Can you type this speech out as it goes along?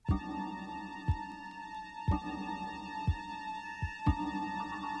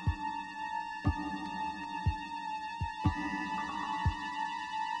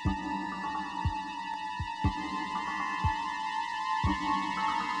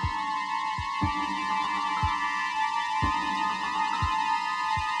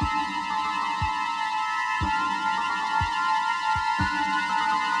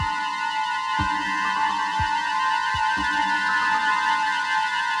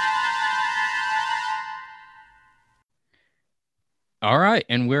All right,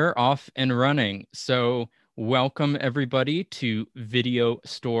 and we're off and running. So, welcome everybody to Video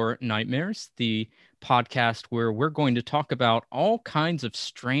Store Nightmares, the podcast where we're going to talk about all kinds of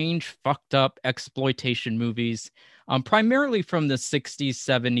strange, fucked up exploitation movies, primarily from the 60s,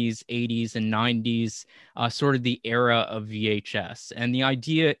 70s, 80s, and 90s, sort of the era of VHS. And the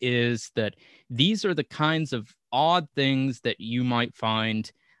idea is that these are the kinds of odd things that you might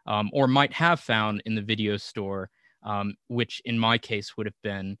find or might have found in the video store, which in my case would have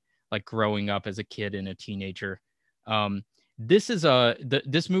been like growing up as a kid and a teenager. This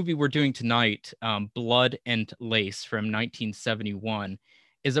movie we're doing tonight, Blood and Lace from 1971,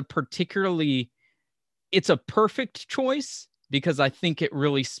 is it's a perfect choice because I think it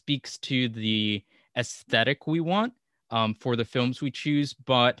really speaks to the aesthetic we want for the films we choose,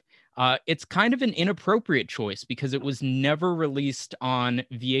 but it's kind of an inappropriate choice because it was never released on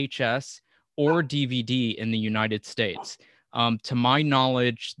VHS or DVD in the United States. To my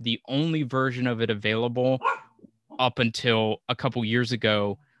knowledge, the only version of it available up until a couple years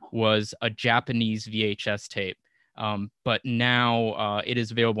ago was a Japanese VHS tape. But now it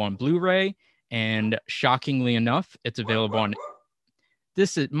is available on Blu-ray, and shockingly enough, it's available on.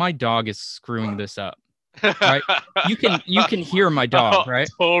 My dog is screwing this up, right? You can hear my dog, Oh, right?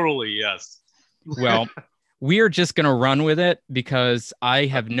 totally, yes. Well, we are just going to run with it because I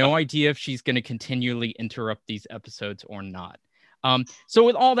have no idea if she's going to continually interrupt these episodes or not. So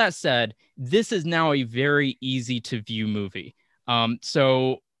with all that said, this is now a very easy to view movie.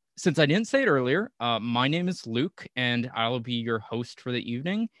 So since I didn't say it earlier, my name is Luke and I'll be your host for the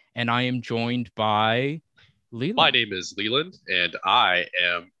evening. And I am joined by My Leland. name is Leland, and I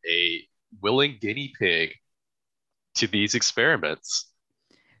am a willing guinea pig to these experiments.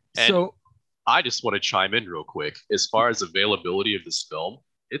 And So I just want to chime in real quick. As far as availability of this film,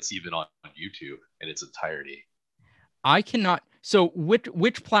 it's even on YouTube in its entirety. I cannot. So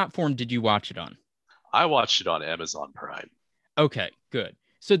which platform did you watch it on? I watched it on Amazon Prime. Okay, good.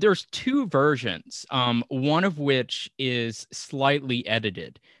 So there's two versions, one of which is slightly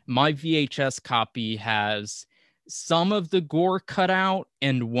edited. My VHS copy has some of the gore cut out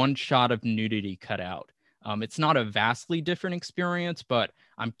and one shot of nudity cut out. It's not a vastly different experience, but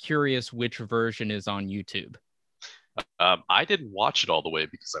I'm curious which version is on YouTube. I didn't watch it all the way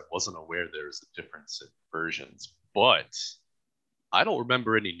because I wasn't aware there was a difference in versions, but I don't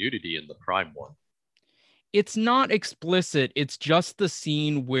remember any nudity in the Prime one. It's not explicit. It's just the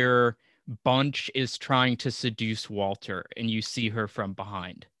scene where Bunch is trying to seduce Walter and you see her from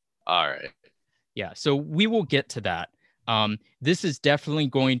behind. All right. Yeah, so we will get to that. This is definitely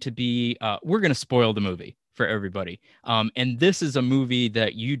going to be, we're going to spoil the movie for everybody. And this is a movie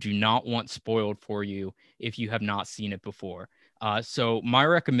that you do not want spoiled for you if you have not seen it before. So my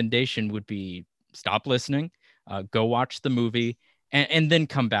recommendation would be stop listening, go watch the movie, and then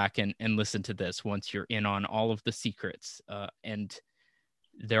come back and listen to this once you're in on all of the secrets. And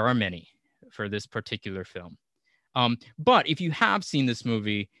there are many for this particular film. But if you have seen this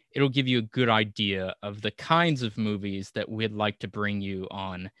movie, it'll give you a good idea of the kinds of movies that we'd like to bring you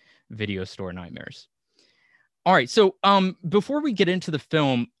on Video Store Nightmares. All right, so before we get into the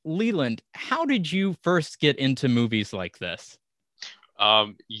film, Leland, how did you first get into movies like this?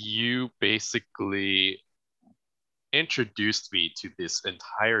 You basically introduced me to this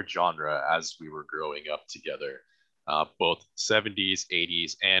entire genre as we were growing up together, both 70s,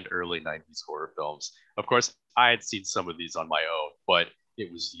 80s, and early 90s horror films. Of course, I had seen some of these on my own, but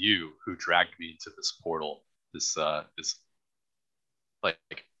it was you who dragged me into this portal, this like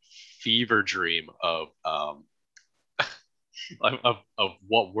fever dream of of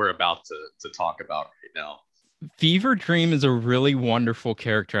what we're about to talk about right now. Fever Dream is a really wonderful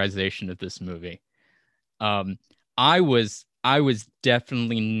characterization of this movie. Um, I was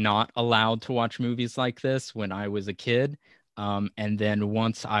definitely not allowed to watch movies like this when I was a kid. And then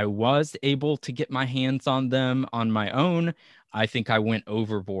once I was able to get my hands on them on my own, I think I went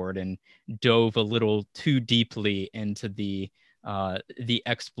overboard and dove a little too deeply into the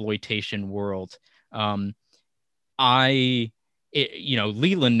exploitation world. Um,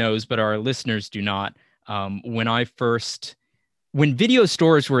 Leland knows, but our listeners do not. When video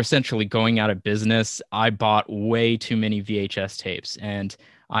stores were essentially going out of business, I bought way too many VHS tapes, and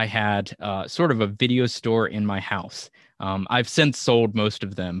I had sort of a video store in my house. I've since sold most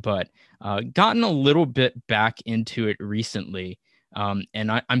of them, but gotten a little bit back into it recently.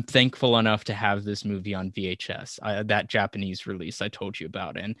 And I'm thankful enough to have this movie on VHS, that Japanese release I told you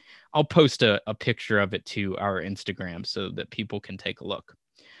about. And I'll post a picture of it to our Instagram so that people can take a look.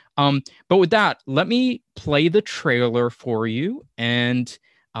 But with that, let me play the trailer for you, and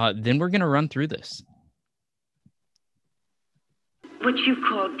then we're going to run through this. What you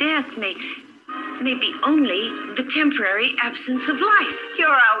call death may be only the temporary absence of life. You're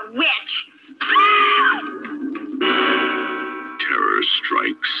a witch. Terror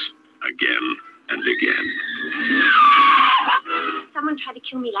strikes again and again. Someone tried to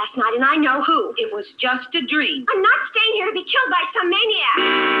kill me last night, and I know who. It was just a dream. I'm not staying here to be killed by some maniac.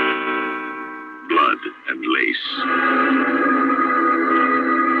 Blood and lace.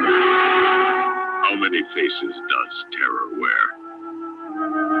 How many faces does terror wear?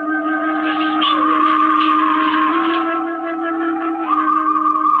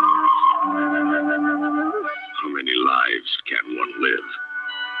 How many lives can one live?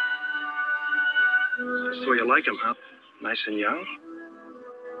 So you like him, huh? Nice and young?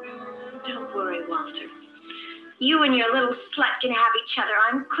 Don't worry, Walter. You and your little slut can have each other.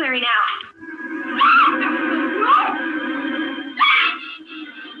 I'm clearing out.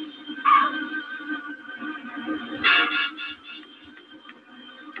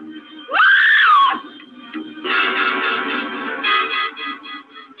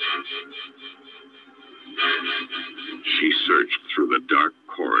 She searched through the dark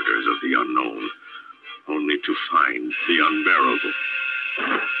corridors of the unknown, only to find the unbearable.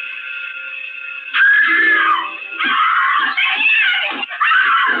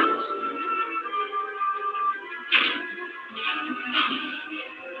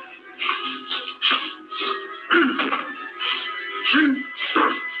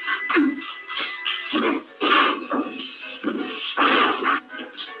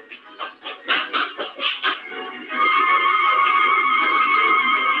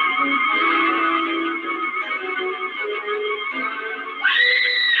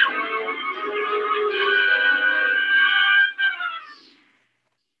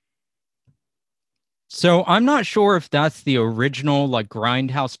 So I'm not sure if that's the original like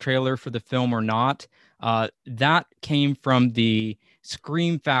Grindhouse trailer for the film or not. That came from the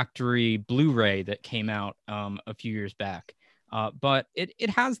Scream Factory Blu-ray that came out a few years back. But it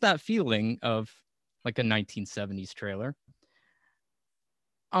has that feeling of like a 1970s trailer.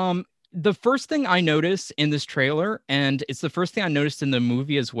 The first thing I notice in this trailer, and it's the first thing I noticed in the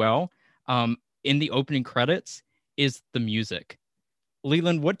movie as well, in the opening credits, is the music.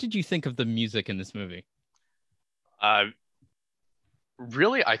 Leland, what did you think of the music in this movie?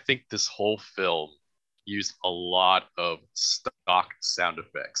 Really, I think this whole film used a lot of stock sound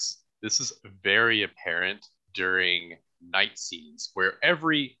effects. This is very apparent during night scenes where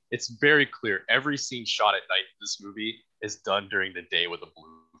it's very clear every scene shot at night in this movie is done during the day with a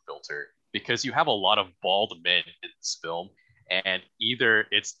blue filter, because you have a lot of bald men in this film, and either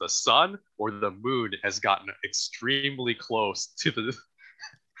it's the sun or the moon has gotten extremely close to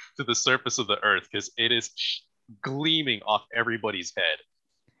the surface of the earth, because it is gleaming off everybody's head.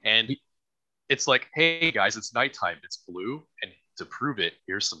 And it's like, hey guys, it's nighttime, it's blue, and to prove it,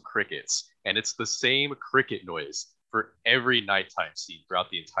 here's some crickets. And it's the same cricket noise for every nighttime scene throughout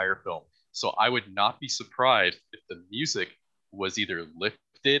the entire film. So I would not be surprised if the music was either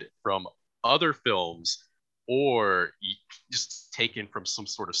lifted from other films or just taken from some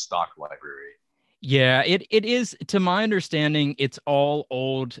sort of stock library. Yeah, it is, to my understanding, it's all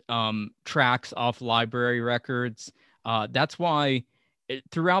old tracks off library records. That's why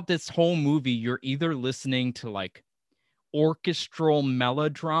throughout this whole movie, you're either listening to like orchestral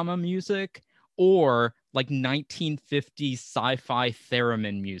melodrama music or like 1950s sci-fi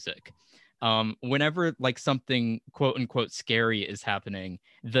theremin music. Whenever like something quote unquote scary is happening,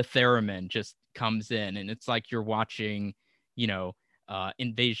 the theremin just comes in, and it's like you're watching,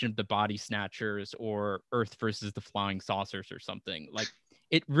 Invasion of the Body Snatchers or Earth versus the Flying Saucers or something. Like,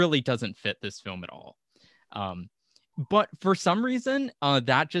 it really doesn't fit this film at all. But for some reason,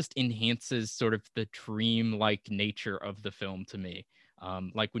 that just enhances sort of the dream-like nature of the film to me.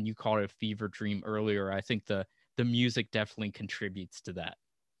 Like when you called it a fever dream earlier, I think the music definitely contributes to that.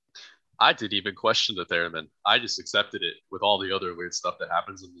 I didn't even question the theremin. I just accepted it with all the other weird stuff that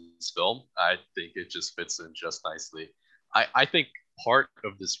happens in this film. I think it just fits in just nicely. I think part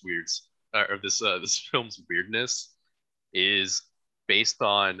of this this film's weirdness is based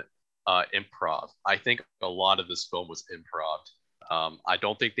on improv. I think a lot of this film was improv. I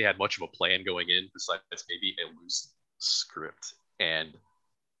don't think they had much of a plan going in besides maybe a loose script, and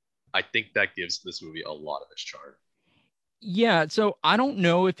I think that gives this movie a lot of its charm. Yeah, so I don't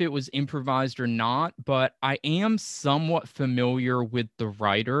know if it was improvised or not, but I am somewhat familiar with the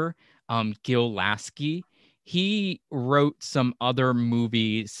writer, Gil Lasky. He wrote some other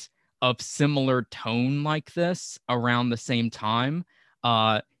movies of similar tone like this around the same time.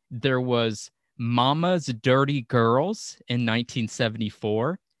 There was Mama's Dirty Girls in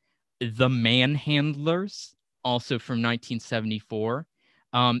 1974, The Manhandlers also from 1974.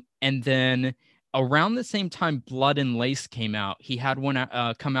 And then around the same time Blood and Lace came out, he had one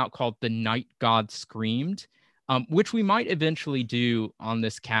come out called The Night God Screamed, which we might eventually do on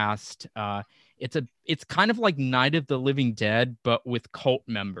this cast. It's kind of like Night of the Living Dead, but with cult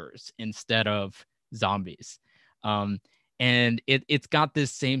members instead of zombies. And it's got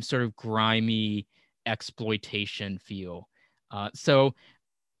this same sort of grimy exploitation feel. So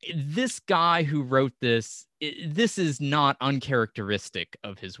this guy who wrote this, this is not uncharacteristic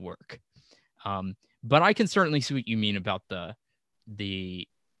of his work. But I can certainly see what you mean about the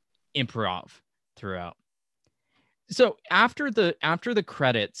improv throughout. So after the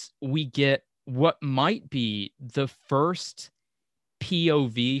credits, we get what might be the first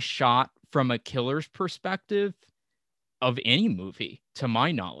POV shot from a killer's perspective of any movie, to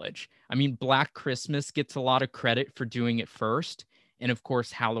my knowledge. I mean, Black Christmas gets a lot of credit for doing it first. And of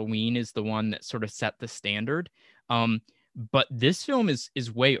course, Halloween is the one that sort of set the standard. But this film is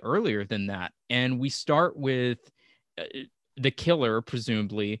way earlier than that. And we start with the killer,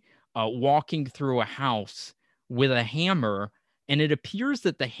 presumably, walking through a house with a hammer. And it appears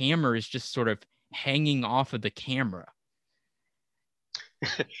that the hammer is just sort of hanging off of the camera.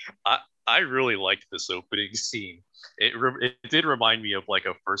 I really liked this opening scene. It did remind me of like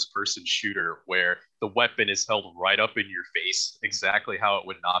a first-person shooter where the weapon is held right up in your face, exactly how it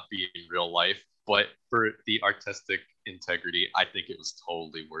would not be in real life. But for the artistic integrity, I think it was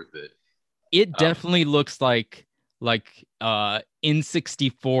totally worth it. It definitely looks like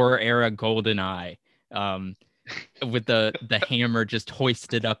N64 era GoldenEye, with the hammer just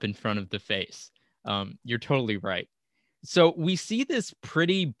hoisted up in front of the face. You're totally right. So we see this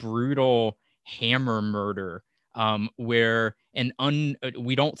pretty brutal hammer murder, where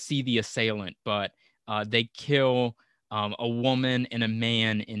we don't see the assailant, but they kill a woman and a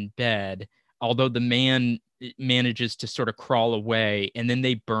man in bed, although the man manages to sort of crawl away, and then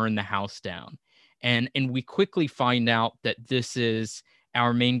they burn the house down. And we quickly find out that this is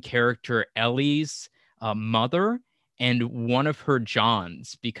our main character Ellie's mother and one of her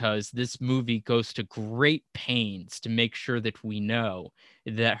Johns, because this movie goes to great pains to make sure that we know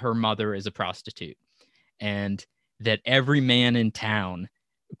that her mother is a prostitute and that every man in town,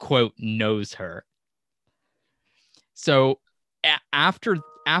 quote, knows her. So after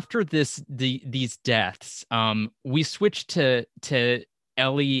these deaths, we switch to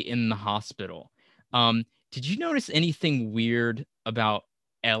Ellie in the hospital. Did you notice anything weird about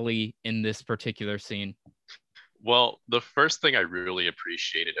Ellie in this particular scene? Well, the first thing I really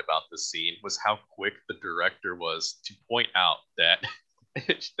appreciated about the scene was how quick the director was to point out that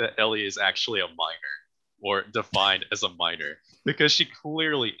that Ellie is actually a minor, or defined as a minor, because she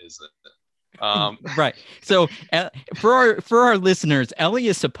clearly isn't. Right. So for our listeners, Ellie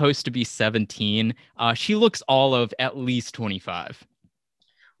is supposed to be 17. She looks all of at least 25.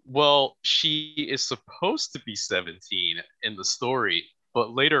 Well, she is supposed to be 17 in the story,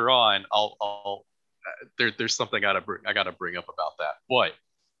 but later on, there's something I gotta bring up about that. But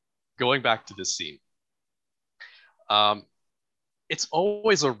going back to this scene, it's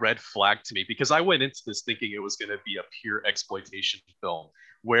always a red flag to me, because I went into this thinking it was going to be a pure exploitation film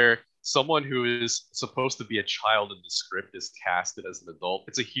where someone who is supposed to be a child in the script is casted as an adult.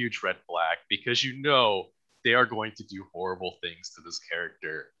 It's a huge red flag, because you know they are going to do horrible things to this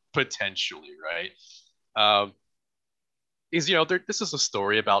character, potentially, right? Is, you know, this is a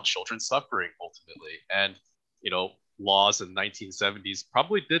story about children suffering ultimately, and you know, laws in the 1970s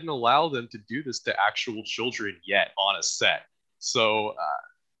probably didn't allow them to do this to actual children yet on a set. So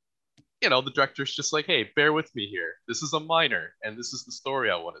you know, the director's just like, hey, bear with me here, this is a minor and this is the story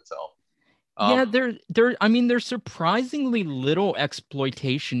I want to tell. There's surprisingly little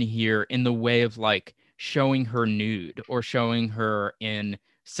exploitation here in the way of like showing her nude or showing her in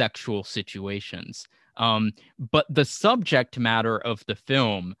sexual situations. But the subject matter of the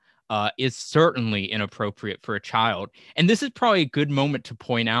film is certainly inappropriate for a child. And this is probably a good moment to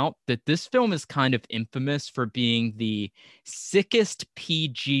point out that this film is kind of infamous for being the sickest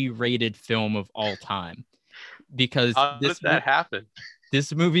PG rated film of all time. Because how did that happen?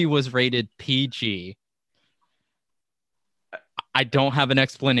 This movie was rated PG. I don't have an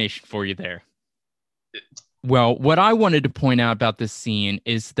explanation for you there. Well, what I wanted to point out about this scene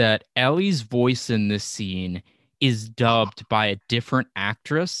is that Ellie's voice in this scene is dubbed by a different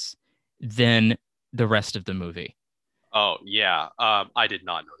actress than the rest of the movie. Oh, yeah. I did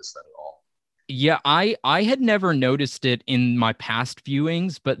not notice that at all. Yeah, I had never noticed it in my past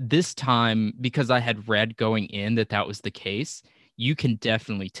viewings, but this time, because I had read going in that was the case, you can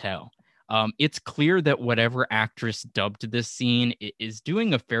definitely tell. It's clear that whatever actress dubbed this scene is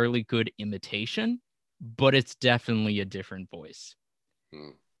doing a fairly good imitation, but it's definitely a different voice.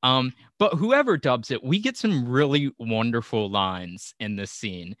 Hmm. But whoever dubs it, we get some really wonderful lines in this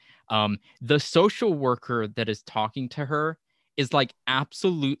scene. The social worker that is talking to her is like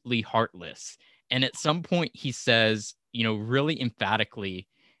absolutely heartless. And at some point he says, you know, really emphatically,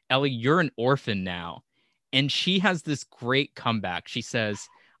 Ellie, you're an orphan now. And she has this great comeback. She says,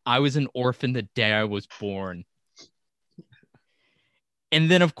 I was an orphan the day I was born.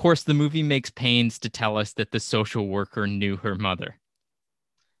 And then, of course, the movie makes pains to tell us that the social worker knew her mother.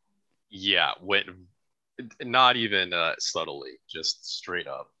 Yeah, not even subtly, just straight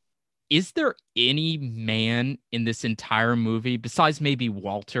up. Is there any man in this entire movie, besides maybe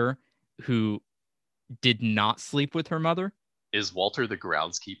Walter, who did not sleep with her mother? Is Walter the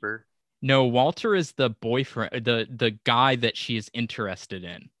groundskeeper? No, Walter is the boyfriend, the guy that she is interested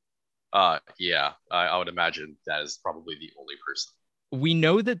in. Yeah, I would imagine that is probably the only person. We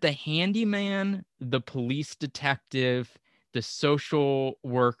know that the handyman, the police detective, the social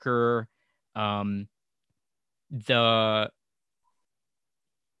worker, the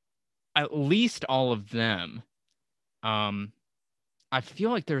at least all of them. I feel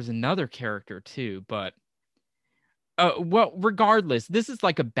like there's another character too, but well, regardless, this is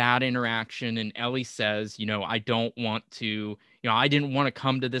like a bad interaction, and Ellie says, you know, I don't want to, you know, I didn't want to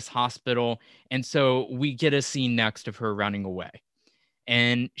come to this hospital, and so we get a scene next of her running away.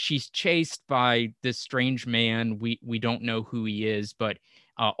 And she's chased by this strange man. We don't know who he is, but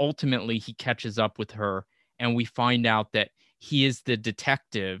ultimately he catches up with her, and we find out that he is the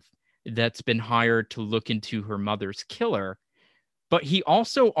detective that's been hired to look into her mother's killer. But he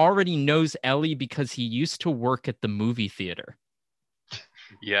also already knows Ellie because he used to work at the movie theater.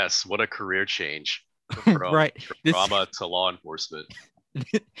 Yes, what a career change from Right. drama to law enforcement.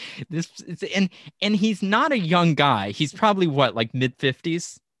 And he's not a young guy. He's probably what, like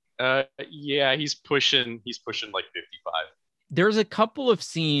mid-50s? Yeah, he's pushing like 55. There's a couple of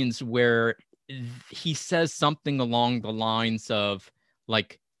scenes where he says something along the lines of,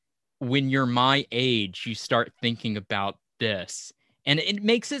 like, when you're my age, you start thinking about this. And it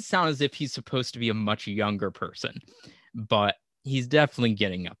makes it sound as if he's supposed to be a much younger person, but he's definitely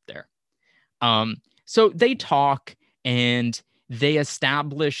getting up there. So they talk, and they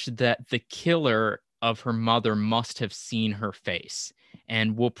establish that the killer of her mother must have seen her face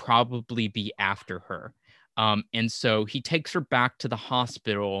and will probably be after her. And so he takes her back to the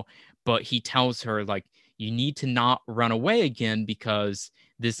hospital, but he tells her, like, you need to not run away again because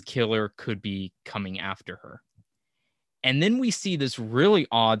this killer could be coming after her. And then we see this really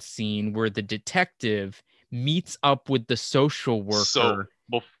odd scene where the detective meets up with the social worker. So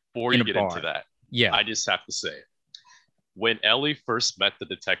before you get into that, yeah, I just have to say, when Ellie first met the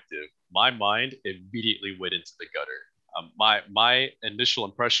detective, my mind immediately went into the gutter. My initial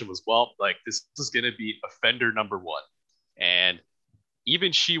impression was, well, like, this is going to be offender number one. And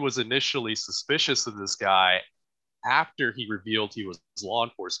even she was initially suspicious of this guy after he revealed he was law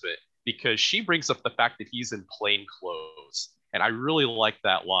enforcement, because she brings up the fact that he's in plain clothes. And I really like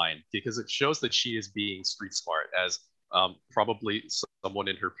that line because it shows that she is being street smart, as probably someone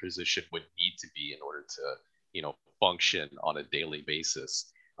in her position would need to be in order to, you know, function on a daily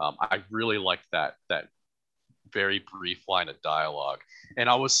basis. I really liked that very brief line of dialogue. And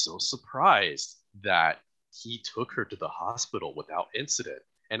I was so surprised that he took her to the hospital without incident.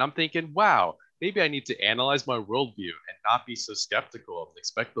 And I'm thinking, wow, maybe I need to analyze my worldview and not be so skeptical and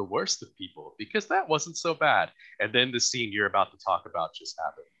expect the worst of people, because that wasn't so bad. And then the scene you're about to talk about just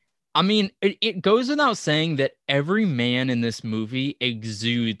happened. I mean, it goes without saying that every man in this movie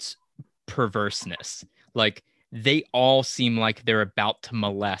exudes perverseness. Like, they all seem like they're about to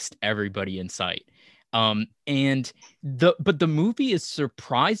molest everybody in sight. But the movie is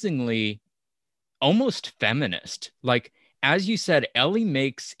surprisingly almost feminist. Like, as you said, Ellie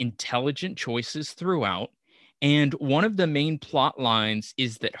makes intelligent choices throughout. And one of the main plot lines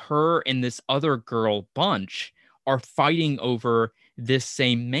is that her and this other girl bunch are fighting over this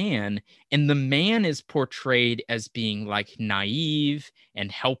same man. And the man is portrayed as being like naive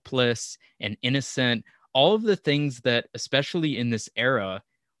and helpless and innocent. All of the things that, especially in this era,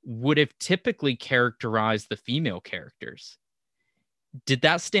 would have typically characterized the female characters. Did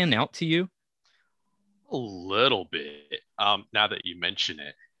that stand out to you? A little bit. Now that you mention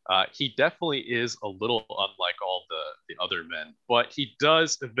it, he definitely is a little unlike all the other men, but he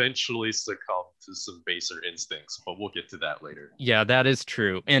does eventually succumb to some baser instincts. But we'll get to that later. Yeah, that is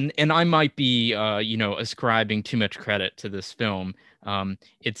true. And I might be ascribing too much credit to this film.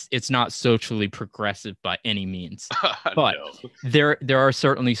 It's not socially progressive by any means, but No. there are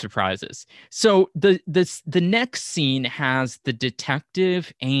certainly surprises. So the next scene has the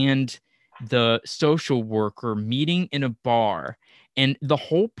detective and the social worker meeting in a bar. And the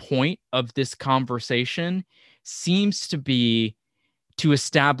whole point of this conversation seems to be to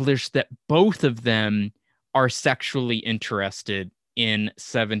establish that both of them are sexually interested in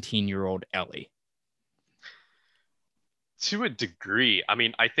 17-year-old Ellie. To a degree. I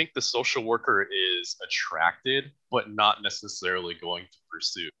mean, I think the social worker is attracted, but not necessarily going to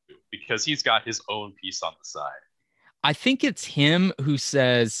pursue because he's got his own piece on the side. I think it's him who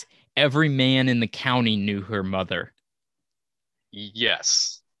says every man in the county knew her mother.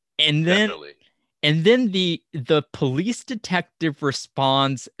 Yes, And then definitely. and then the police detective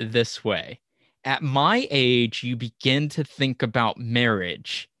responds this way. At my age, you begin to think about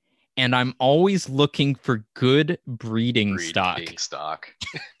marriage, and I'm always looking for good breeding stock. Breeding stock.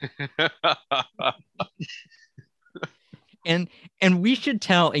 And we should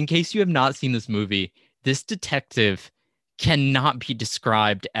tell, in case you have not seen this movie, this detective cannot be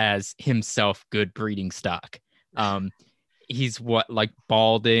described as himself good breeding stock. He's like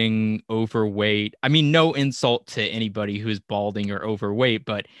balding, overweight. I mean, no insult to anybody who's balding or overweight,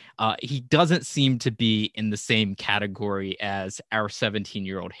 but he doesn't seem to be in the same category as our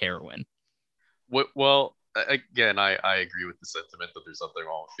 17-year-old heroine. Well, again, I agree with the sentiment that there's nothing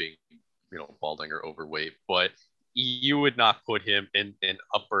wrong with being, balding or overweight, but you would not put him in an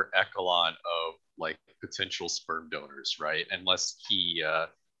upper echelon of like potential sperm donors, right? Unless he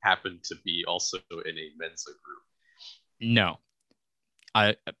happened to be also in a Mensa group. No,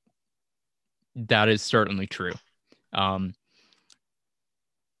 that is certainly true. But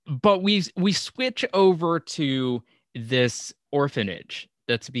we switch over to this orphanage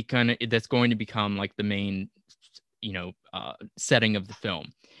that's going to become like the main, setting of the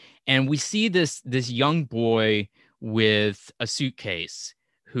film, and we see this young boy with a suitcase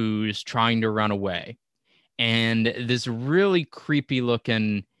who's trying to run away, and this really creepy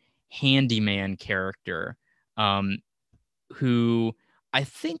looking handyman character, who I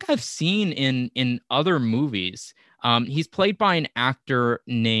think I've seen in other movies. He's played by an actor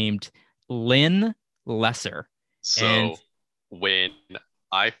named Lynn Lesser. So when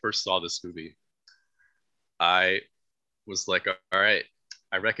I first saw this movie, I was like, all right,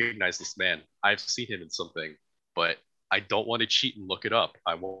 I recognize this man. I've seen him in something, but I don't want to cheat and look it up.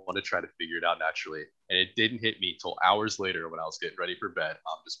 I want to try to figure it out naturally. And it didn't hit me till hours later when I was getting ready for bed.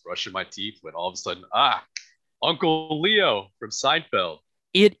 I'm just brushing my teeth when all of a sudden, Uncle Leo from Seinfeld.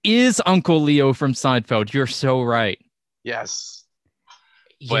 It is Uncle Leo from Seinfeld. You're so right. Yes.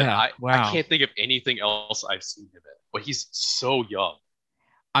 But yeah, I can't think of anything else I've seen him in. But he's so young.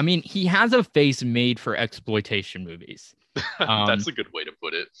 I mean, he has a face made for exploitation movies. That's a good way to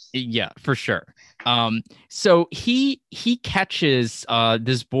put it. Yeah, for sure. So he catches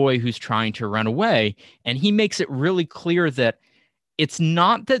this boy who's trying to run away, and he makes it really clear that it's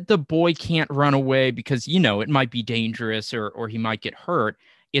not that the boy can't run away because, it might be dangerous or he might get hurt.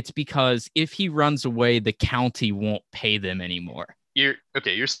 It's because if he runs away, the county won't pay them anymore. You're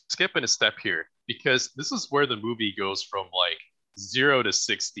skipping a step here because this is where the movie goes from like 0 to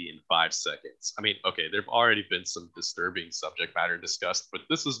 60 in 5 seconds. I mean, okay, there've already been some disturbing subject matter discussed, but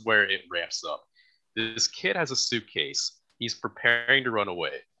this is where it ramps up. This kid has a suitcase. He's preparing to run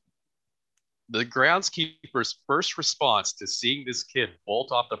away. The groundskeeper's first response to seeing this kid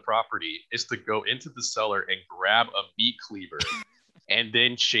bolt off the property is to go into the cellar and grab a meat cleaver and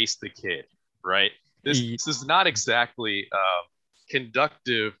then chase the kid, right? This is not exactly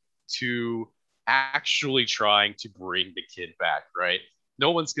conductive to actually trying to bring the kid back, right?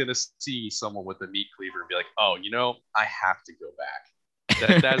 No one's going to see someone with a meat cleaver and be like, oh, I have to go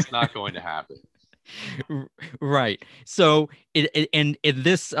back. That's not going to happen. Right. So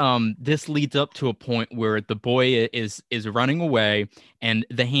this leads up to a point where the boy is running away, and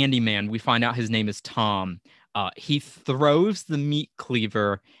the handyman, we find out his name is Tom. He throws the meat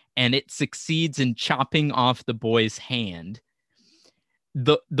cleaver, and it succeeds in chopping off the boy's hand.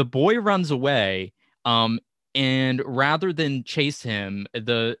 The boy runs away, and rather than chase him,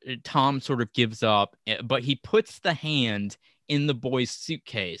 Tom sort of gives up, but he puts the hand in the boy's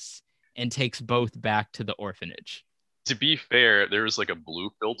suitcase and takes both back to the orphanage. To be fair, there was like a blue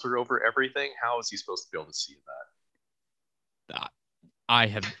filter over everything. How is he supposed to be able to see that?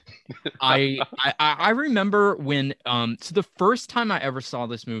 I remember when so the first time I ever saw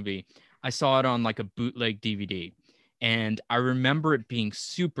this movie, I saw it on like a bootleg DVD, and I remember it being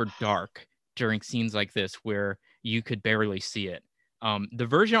super dark during scenes like this where you could barely see it. The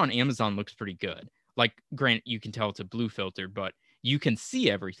version on Amazon looks pretty good. Like, granted, you can tell it's a blue filter, but you can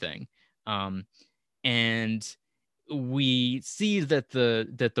see everything. And we see that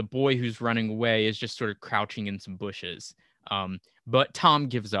the boy who's running away is just sort of crouching in some bushes. But Tom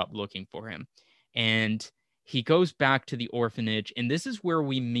gives up looking for him, and he goes back to the orphanage. And this is where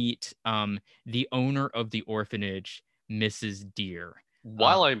we meet the owner of the orphanage, Mrs. Deer.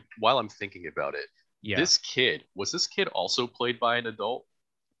 While I'm thinking about it, Yeah. this kid also played by an adult?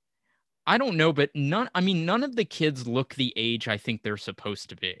 I don't know, but none of the kids look the age I think they're supposed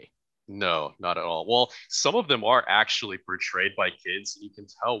to be. No, not at all. Well, some of them are actually portrayed by kids. You can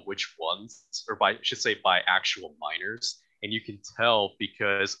tell which ones, or I should say by actual minors. And you can tell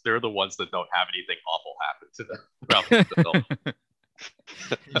because they're the ones that don't have anything awful happen to them throughout the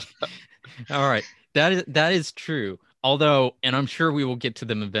film. All right. That is true. Although, and I'm sure we will get to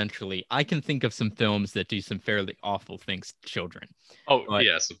them eventually, I can think of some films that do some fairly awful things to children. Oh,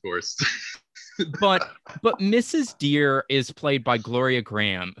 yes, of course. but Mrs. Deer is played by Gloria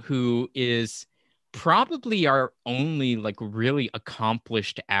Graham, who is probably our only like really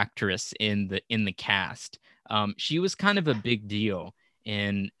accomplished actress in the cast. She was kind of a big deal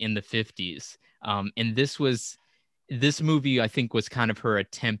in the 50s. And this movie, I think, was kind of her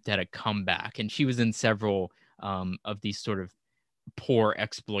attempt at a comeback. And she was in several of these sort of poor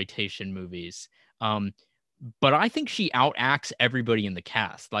exploitation movies. But I think she outacts everybody in the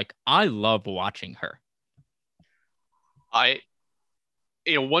cast. Like, I love watching her.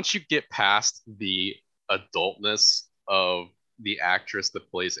 Once you get past the adultness of the actress that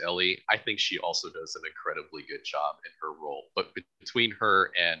plays Ellie, I think she also does an incredibly good job in her role. But between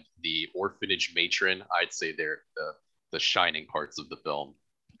her and the orphanage matron, I'd say they're the shining parts of the film,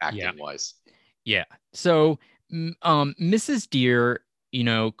 acting wise. Yeah. So, Mrs. Deer,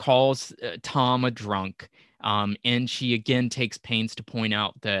 calls Tom a drunk, and she again takes pains to point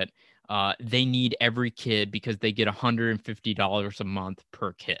out that they need every kid because they get $150 a month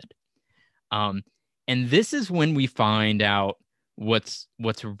per kid. And this is when we find out what's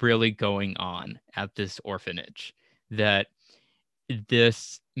really going on at this orphanage. That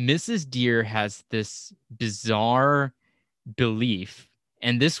this Mrs. Deer has this bizarre belief,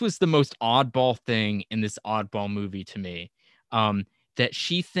 and this was the most oddball thing in this oddball movie to me, that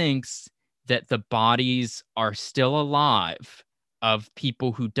she thinks that the bodies are still alive of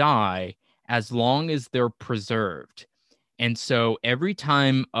people who die as long as they're preserved. And so every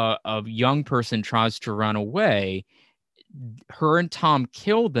time a young person tries to run away, her and Tom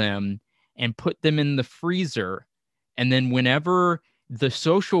kill them and put them in the freezer. And then whenever the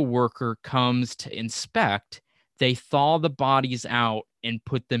social worker comes to inspect, they thaw the bodies out and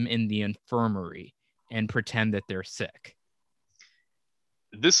put them in the infirmary and pretend that they're sick.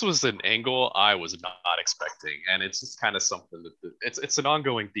 This was an angle I was not expecting, and it's just kind of something that it's an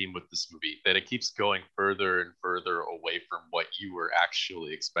ongoing theme with this movie, that it keeps going further and further away from what you were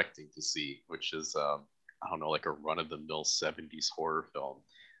actually expecting to see, which is I don't know, like a run-of-the-mill 70s horror film.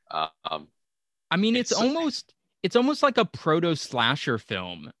 I mean, it's almost like a proto-slasher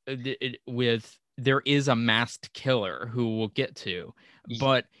film with there is a masked killer who we'll get to,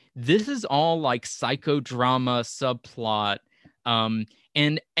 but this is all like psychodrama subplot.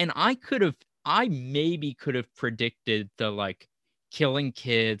 And I maybe could have predicted the like killing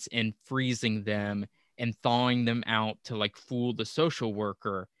kids and freezing them and thawing them out to like fool the social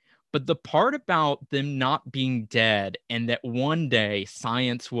worker. But the part about them not being dead and that one day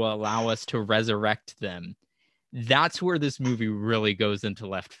science will allow us to resurrect them, that's where this movie really goes into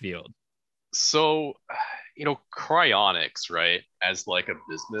left field. So, cryonics, right, as like a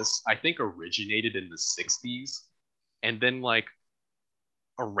business, I think originated in the 60s. And then like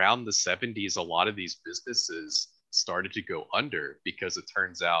around the 70s, a lot of these businesses started to go under because it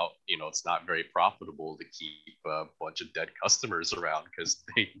turns out, it's not very profitable to keep a bunch of dead customers around because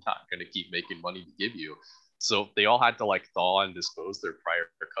they're not going to keep making money to give you. So they all had to like thaw and dispose their prior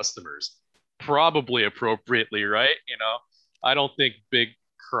customers, probably appropriately, right? I don't think Big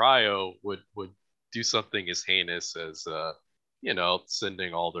Cryo would do something as heinous as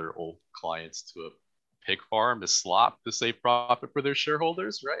sending all their old clients to a pig farm as slop to save profit for their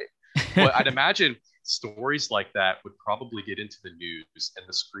shareholders, right? But I'd imagine stories like that would probably get into the news, and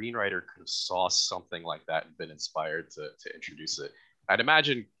the screenwriter could have saw something like that and been inspired to introduce it. I'd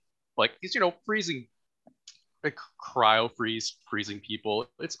imagine, like, freezing, like freezing people.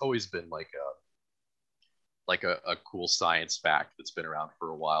 It's always been like a cool science fact that's been around for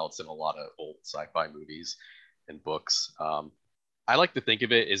a while. It's in a lot of old sci-fi movies and books. I like to think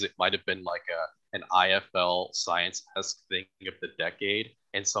of it as it might have been like an IFL science-esque thing of the decade,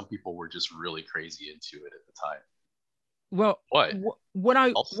 and some people were just really crazy into it at the time. Well,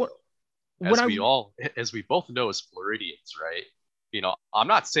 as we both know as Floridians, right? I'm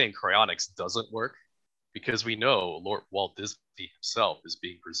not saying cryonics doesn't work, because we know Lord Walt Disney himself is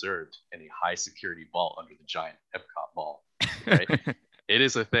being preserved in a high security vault under the giant Epcot mall. right? It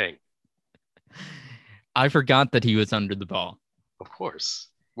is a thing. I forgot that he was under the ball. Of course.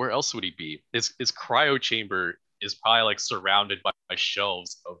 Where else would he be? His cryo chamber is probably like surrounded by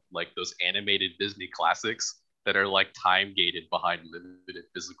shelves of like those animated Disney classics that are like time gated behind limited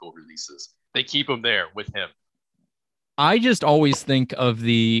physical releases. They keep him there with him. I just always think of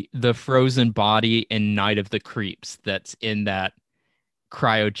the frozen body in Night of the Creeps that's in that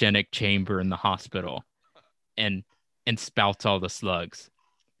cryogenic chamber in the hospital and spouts all the slugs.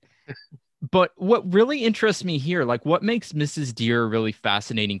 But what really interests me here, like what makes Mrs. Deer a really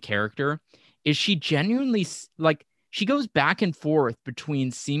fascinating character, is she genuinely like she goes back and forth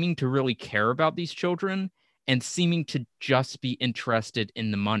between seeming to really care about these children and seeming to just be interested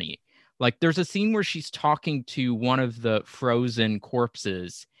in the money. Like there's a scene where she's talking to one of the frozen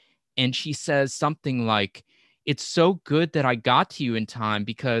corpses and she says something like, "It's so good that I got to you in time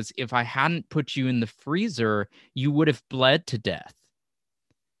because if I hadn't put you in the freezer, you would have bled to death."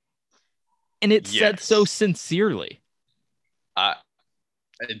 And it's said so sincerely.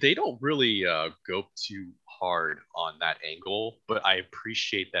 They don't really go too hard on that angle, but I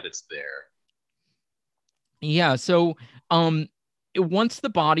appreciate that it's there. Yeah, so once the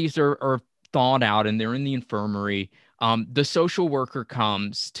bodies are thawed out and they're in the infirmary, the social worker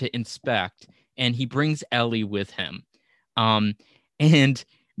comes to inspect and he brings Ellie with him. And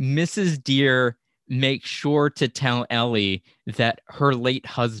Mrs. Deer makes sure to tell Ellie that her late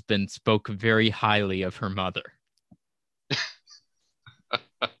husband spoke very highly of her mother.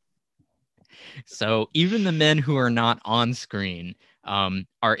 So even the men who are not on screen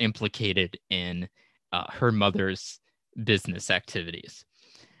are implicated in her mother's business activities.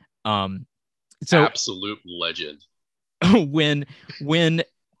 So absolute legend. when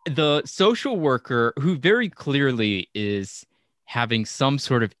the social worker, who very clearly is having some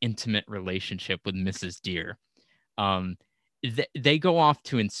sort of intimate relationship with Mrs. Deer, they go off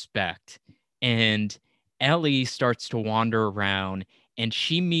to inspect, and Ellie starts to wander around, and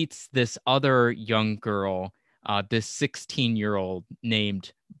she meets this other young girl, this 16-year-old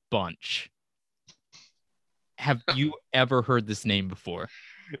named Bunch. Have you ever heard this name before?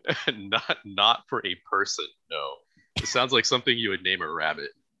 Not for a person, no. It sounds like something you would name a rabbit.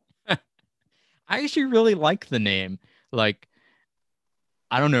 I actually really like the name. Like,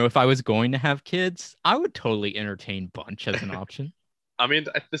 I don't know, if I was going to have kids, I would totally entertain Bunch as an option. I mean,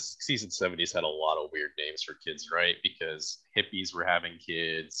 this season 70s had a lot of weird names for kids, right? Because hippies were having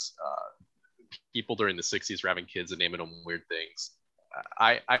kids. People during the 60s were having kids and naming them weird things.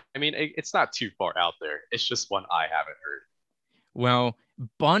 I mean, it's not too far out there. It's just one I haven't heard. Well,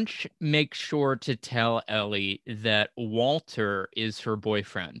 Bunch makes sure to tell Ellie that Walter is her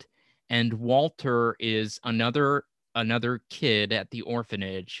boyfriend, and Walter is another kid at the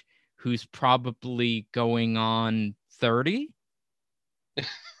orphanage who's probably going on 30.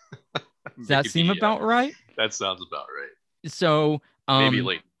 Does that seem about right? That sounds about right. So maybe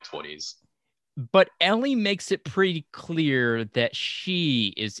late 20s. But Ellie makes it pretty clear that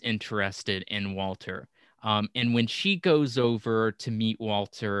she is interested in Walter. And when she goes over to meet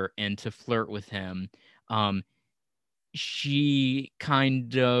Walter and to flirt with him, she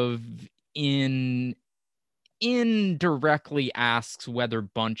kind of indirectly asks whether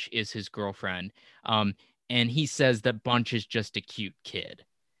Bunch is his girlfriend. And he says that Bunch is just a cute kid.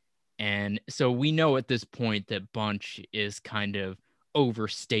 And so we know at this point that Bunch is kind of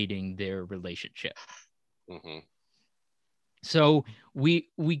overstating their relationship. Mm-hmm. So we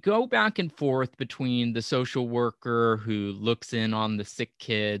go back and forth between the social worker who looks in on the sick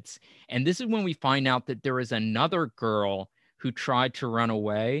kids, and this is when we find out that there is another girl who tried to run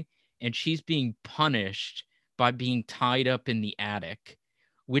away, and she's being punished by being tied up in the attic,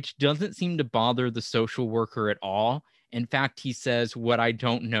 which doesn't seem to bother the social worker at all. In fact, he says, "What I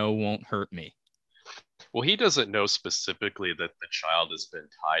don't know won't hurt me." Well, he doesn't know specifically that the child has been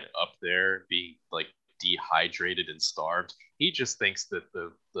tied up there, being like dehydrated and starved. He just thinks that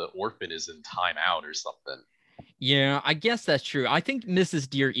the orphan is in timeout or something. Yeah, I guess that's true. I think Mrs.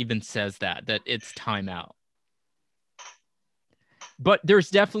 Deer even says that it's timeout. But there's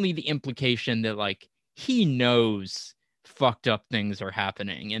definitely the implication that like he knows fucked up things are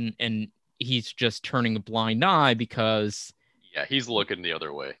happening and he's just turning a blind eye because he's looking the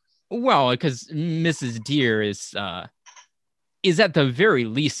other way. Well, because Mrs. Deer is at the very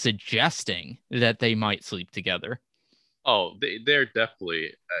least suggesting that they might sleep together. Oh, they're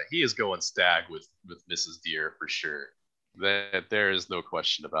definitely. He is going stag with Mrs. Deer for sure. That there is no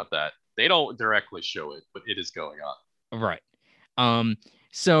question about that. They don't directly show it, but it is going on. Right.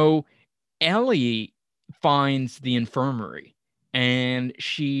 So Ellie finds the infirmary and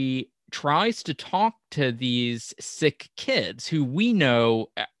she tries to talk to these sick kids who we know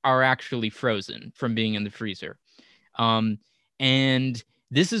are actually frozen from being in the freezer. And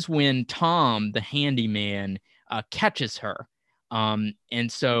this is when Tom, the handyman, catches her.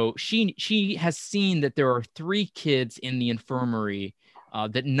 And so she has seen that there are 3 kids in the infirmary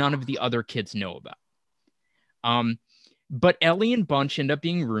that none of the other kids know about. But Ellie and Bunch end up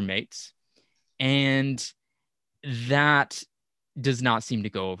being roommates, and that does not seem to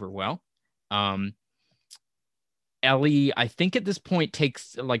go over well. Ellie, I think at this point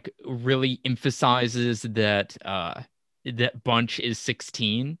takes really emphasizes that that Bunch is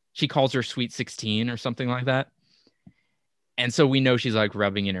 16. She calls her Sweet 16 or something like that. And so we know she's like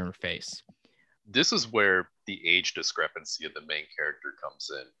rubbing it in her face. This is where the age discrepancy of the main character comes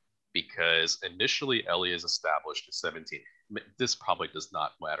in, because initially Ellie is established as 17. This probably does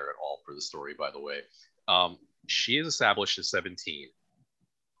not matter at all for the story, by the way. She is established as 17.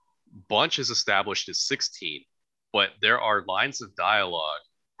 Bunch is established as 16, but there are lines of dialogue,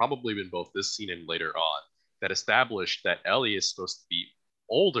 probably in both this scene and later on, that establish that Ellie is supposed to be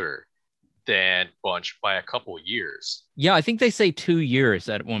older than Bunch by a couple years. Yeah, I think they say 2 years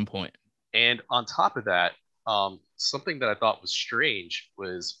at one point. And on top of that, something that I thought was strange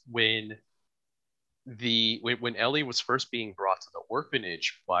was when Ellie was first being brought to the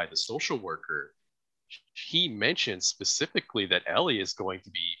orphanage by the social worker, he mentioned specifically that Ellie is going to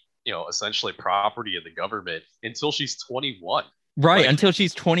be, essentially property of the government until she's 21. Right, until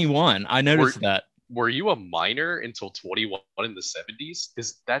she's 21. I noticed that. Were you a minor until 21 in the 70s?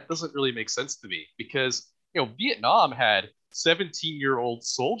 Because that doesn't really make sense to me, because, Vietnam had 17-year-old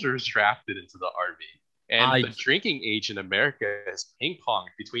soldiers drafted into the army. And the drinking age in America has ping-ponged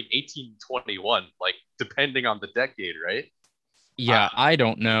between 18 and 21, depending on the decade, right? Yeah, I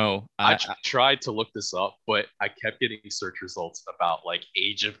don't know. I tried to look this up, but I kept getting search results about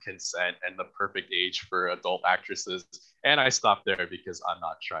age of consent and the perfect age for adult actresses. And I stopped there because I'm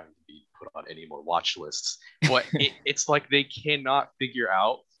not trying to be put on any more watch lists. But it's like they cannot figure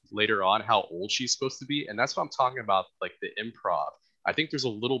out later on how old she's supposed to be. And that's what I'm talking about, the improv. I think there's a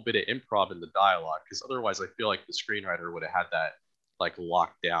little bit of improv in the dialogue, because otherwise I feel like the screenwriter would have had that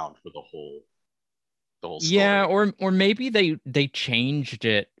locked down for the whole story. Yeah, or maybe they changed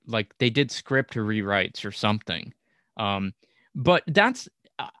it, they did script rewrites or something. But that's,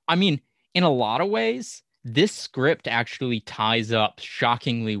 in a lot of ways, this script actually ties up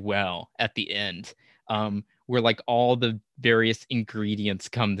shockingly well at the end, where all the various ingredients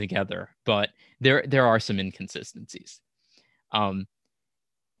come together. But there are some inconsistencies.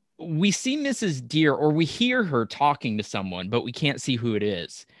 We see Mrs. Deer, or we hear her talking to someone, but we can't see who it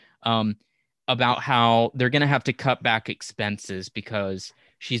is, about how they're going to have to cut back expenses because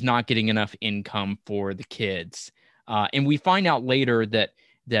she's not getting enough income for the kids. And we find out later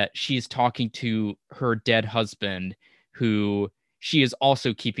that she's talking to her dead husband, who she is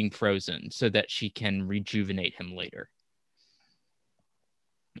also keeping frozen so that she can rejuvenate him later.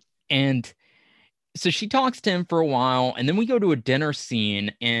 And so she talks to him for a while, and then we go to a dinner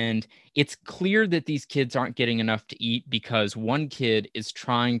scene, and it's clear that these kids aren't getting enough to eat because one kid is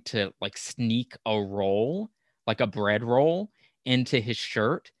trying to sneak a roll, a bread roll, into his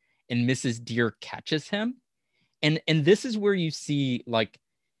shirt, and Mrs. Deer catches him. And this is where you see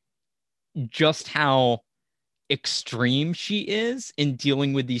just how extreme she is in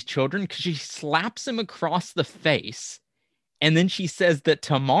dealing with these children, because she slaps him across the face. And then she says that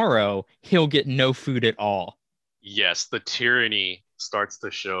tomorrow he'll get no food at all. Yes, the tyranny starts to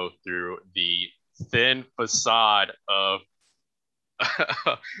show through the thin facade of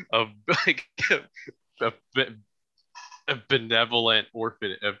a benevolent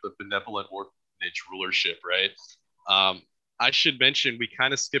orphanage rulership, right? I should mention we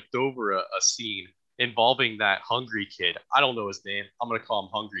kind of skipped over a scene involving that hungry kid. I don't know his name. I'm going to call him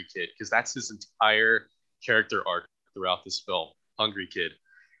Hungry Kid because that's his entire character arc throughout this film, Hungry Kid.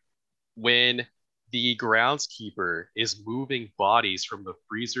 When the groundskeeper is moving bodies from the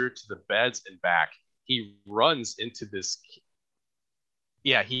freezer to the beds and back, he runs into this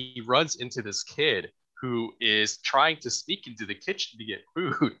kid who is trying to sneak into the kitchen to get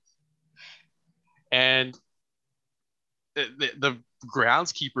food. And the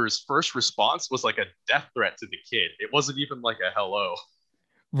groundskeeper's first response was a death threat to the kid. It wasn't even a hello.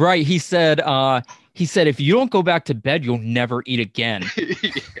 Right. He said, if you don't go back to bed, you'll never eat again.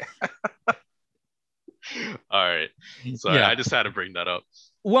 All right. Sorry, yeah. I just had to bring that up.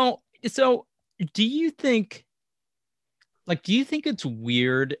 Well, so do you think it's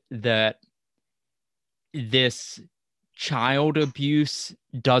weird that this child abuse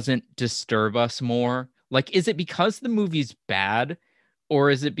doesn't disturb us more? Is it because the movie's bad, or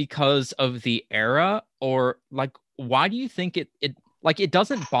is it because of the era, or like why do you think it like it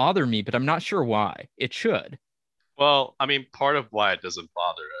doesn't bother me, but I'm not sure why it should. Well, I mean, part of why it doesn't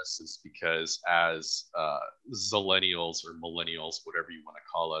bother us is because as zillennials or millennials, whatever you want to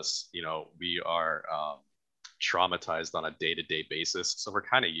call us, we are traumatized on a day-to-day basis. So we're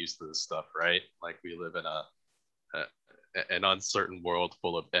kind of used to this stuff, right? Like we live in a an uncertain world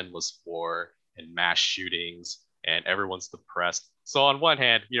full of endless war and mass shootings, and everyone's depressed. So on one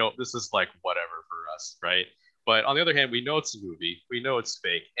hand, this is like whatever for us, right? But on the other hand, we know it's a movie, we know it's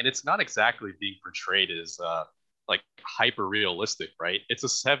fake, and it's not exactly being portrayed as like hyper realistic, right? It's a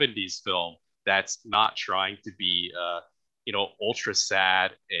 70s film that's not trying to be ultra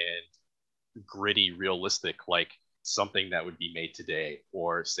sad and gritty realistic like something that would be made today,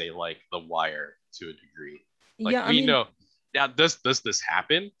 or say like The Wire to a degree. Like Yeah, I we mean, know. Now, does this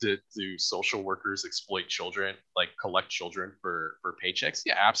happen? Do social workers exploit children, like collect children for paychecks?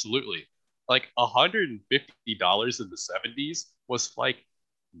 Yeah, absolutely. Like $150 in the 70s was like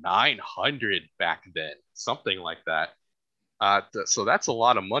 900 back then, something like that. So that's a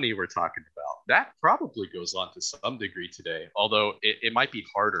lot of money we're talking about. That probably goes on to some degree today, although it might be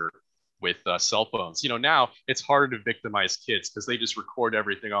harder with cell phones. Now it's harder to victimize kids because they just record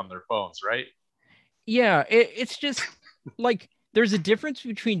everything on their phones, right? yeah, it's just like there's a difference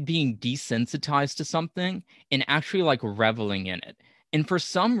between being desensitized to something and actually like reveling in it. And for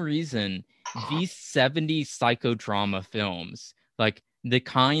some reason, these 70s psychodrama films, like the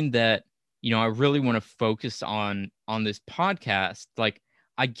kind that, I really want to focus on this podcast, like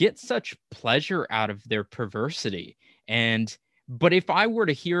I get such pleasure out of their perversity. And but if I were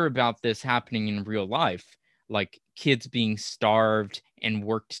to hear about this happening in real life, like kids being starved and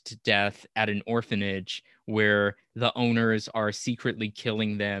worked to death at an orphanage where the owners are secretly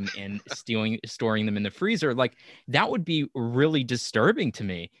killing them and storing them in the freezer, like that would be really disturbing to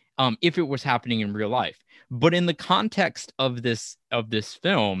me, if it was happening in real life. But in the context of this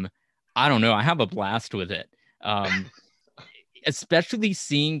film, I don't know, I have a blast with it. Especially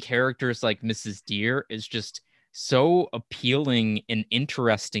seeing characters like Mrs. Deer is just so appealing and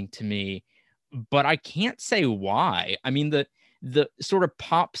interesting to me, but I can't say why. I mean, the sort of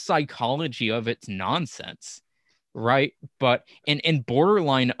pop psychology of it's nonsense, right? But and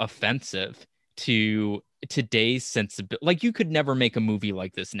borderline offensive to today's sensibility. Like you could never make a movie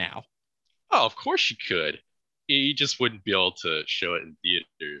like this now. Oh, of course you could. You just wouldn't be able to show it in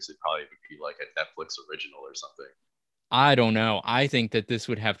theaters. It probably would be like a Netflix original or something. I don't know. I think that this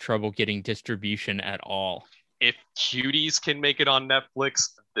would have trouble getting distribution at all. If Cuties can make it on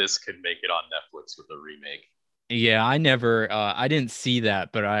Netflix, this could make it on Netflix with a remake. Yeah, I didn't see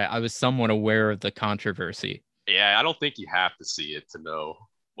that, but I was somewhat aware of the controversy. Yeah, I don't think you have to see it to know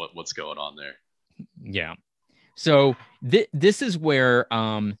what's going on there. Yeah. So this is where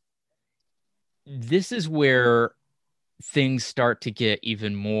things start to get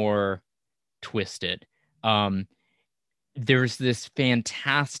even more twisted. There's this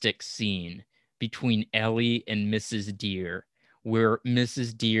fantastic scene between Ellie and Mrs. Deer, where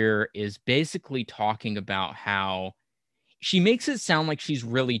Mrs. Deer is basically talking about how she makes it sound like she's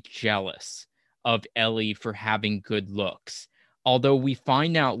really jealous of Ellie for having good looks. Although we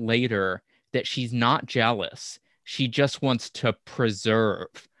find out later that she's not jealous. She just wants to preserve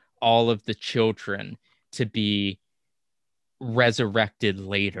all of the children to be resurrected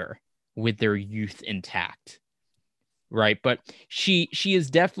later with their youth intact. Right, but she is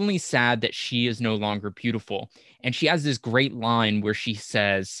definitely sad that she is no longer beautiful, and she has this great line where she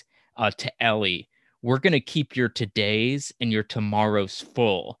says to Ellie, "We're gonna keep your todays and your tomorrows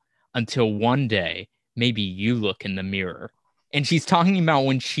full until one day maybe you look in the mirror." And she's talking about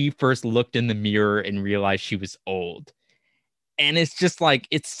when she first looked in the mirror and realized she was old. And it's just like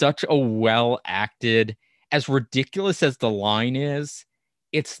it's such a well acted, as ridiculous as the line is,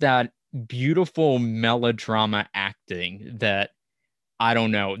 it's that beautiful melodrama acting that I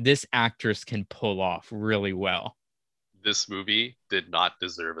don't know, this actress can pull off really well. This movie did not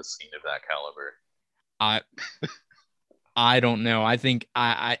deserve a scene of that caliber. I I don't know. I think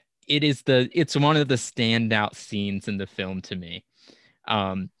I it's one of the standout scenes in the film to me.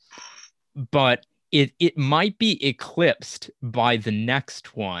 Um, but it might be eclipsed by the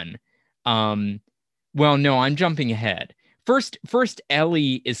next one. Well, no, I'm jumping ahead. First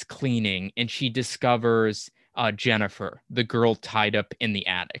Ellie is cleaning and she discovers Jennifer, the girl tied up in the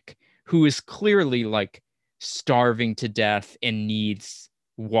attic, who is clearly like starving to death and needs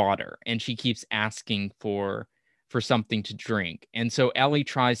water, and she keeps asking for something to drink. And so Ellie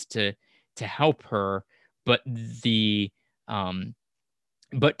tries to help her, but the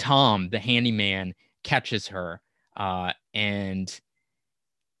but Tom, the handyman, catches her, and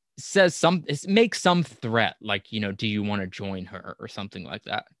it makes some threat, like, do you want to join her or something like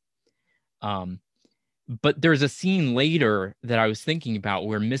that. But there's a scene later that I was thinking about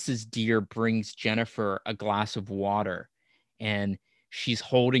where Mrs. Deer brings Jennifer a glass of water, and she's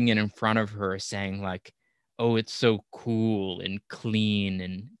holding it in front of her saying like, oh, it's so cool and clean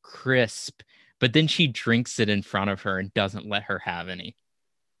and crisp. But then she drinks it in front of her and doesn't let her have any.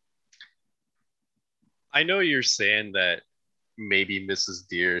 I know you're saying that maybe Mrs.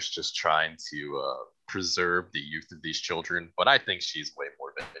 Deer is just trying to preserve the youth of these children, but I think she's way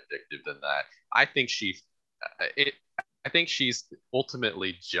more vindictive than that. I think it. I think she's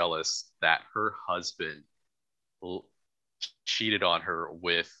ultimately jealous that her husband cheated on her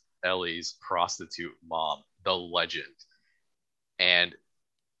with Ellie's prostitute mom, the legend, and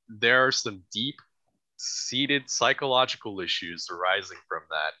there are some deep seated psychological issues arising from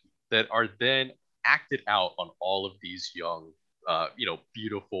that are then acted out on all of these young,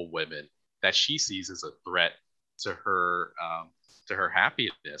 beautiful women that she sees as a threat to her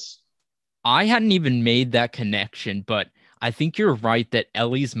happiness. I hadn't even made that connection, but I think you're right that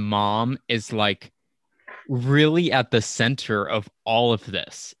Ellie's mom is like really at the center of all of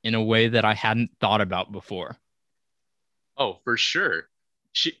this in a way that I hadn't thought about before. Oh, for sure.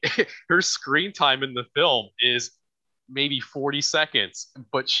 Her screen time in the film is maybe 40 seconds,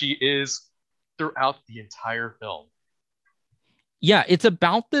 but she is throughout the entire film. Yeah, it's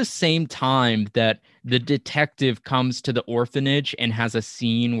about the same time that the detective comes to the orphanage and has a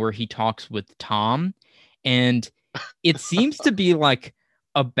scene where he talks with Tom. And it seems to be like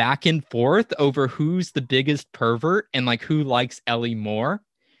a back and forth over who's the biggest pervert and like who likes Ellie more.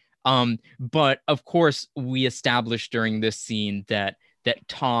 But of course, we established during this scene that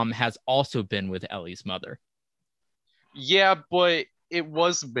Tom has also been with Ellie's mother. Yeah, but it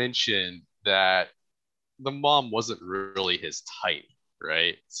was mentioned that the mom wasn't really his type,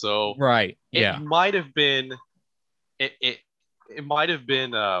 right? So right, yeah, it might have been it might have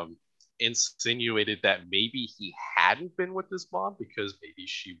been insinuated that maybe he hadn't been with his mom because maybe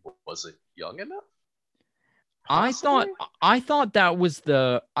she wasn't young enough. Possibly? I thought that was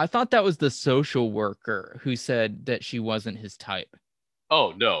the social worker who said that she wasn't his type.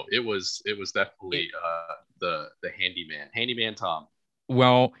 Oh no, it was definitely the handyman Tom.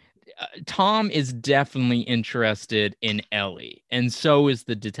 Well, Tom is definitely interested in Ellie, and so is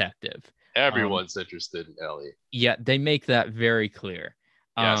the detective. Everyone's interested in Ellie. Yeah, they make that very clear.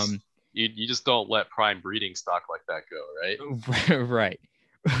 Yes. You just don't let prime breeding stock like that go, right? Right.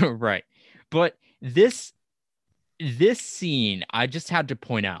 Right. But this scene, I just had to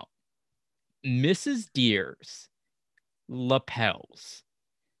point out, Mrs. Deer's lapels,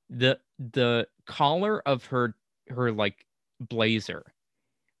 the collar of her like blazer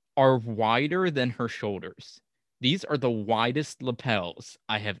are wider than her shoulders. These are the widest lapels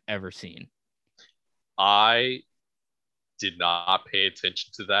I have ever seen. I did not pay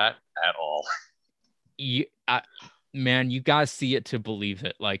attention to that at all. Man, you guys see it to believe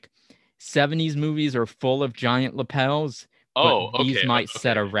it. Like 70s movies are full of giant lapels, but these might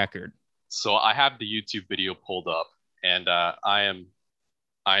set a record. So I have the YouTube video pulled up, and I'm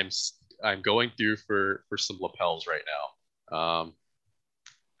going through for some lapels right now.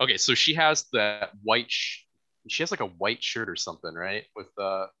 Okay, so she has that she has like a white shirt or something, right? With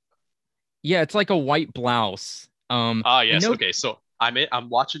yeah, it's like a white blouse. Yes. Okay, so I'm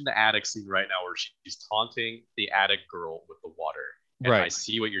watching the attic scene right now where she's taunting the attic girl with the water. And right. I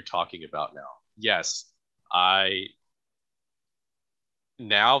see what you're talking about now. Yes,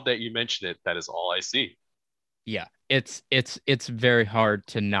 now that you mention it, that is all I see. Yeah, it's very hard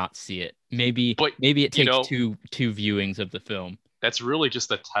to not see it. Maybe it takes two viewings of the film. That's really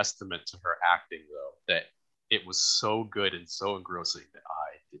just a testament to her acting, though, that it was so good and so engrossing that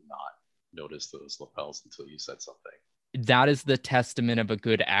I did not notice those lapels until you said something. That is the testament of a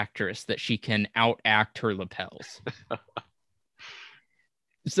good actress, that she can outact her lapels.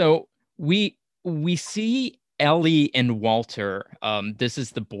 So we see Ellie and Walter, this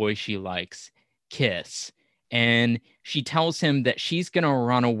is the boy she likes, kiss. And she tells him that she's going to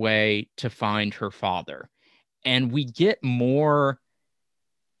run away to find her father. And we get more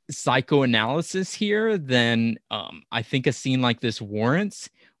psychoanalysis here than I think a scene like this warrants,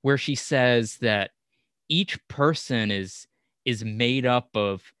 where she says that each person is made up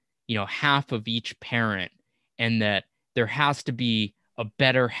of, half of each parent, and that there has to be a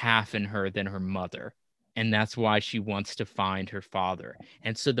better half in her than her mother. And that's why she wants to find her father.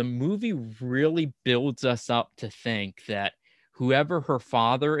 And so the movie really builds us up to think that whoever her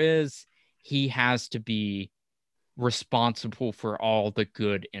father is, he has to be responsible for all the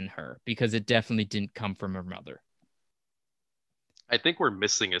good in her, because it definitely didn't come from her mother. I think we're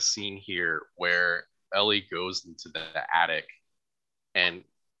missing a scene here where Ellie goes into the attic and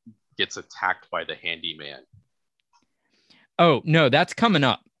gets attacked by the handyman. Oh, no, that's coming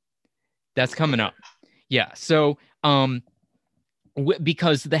up. That's coming Okay. up. Yeah. So,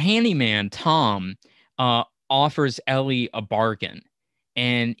 because the handyman, Tom, offers Ellie a bargain,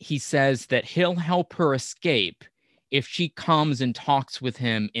 and he says that he'll help her escape if she comes and talks with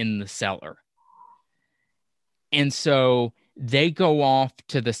him in the cellar. And so they go off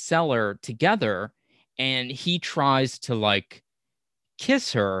to the cellar together, and he tries to like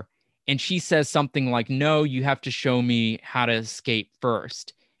kiss her, and she says something like, "No, you have to show me how to escape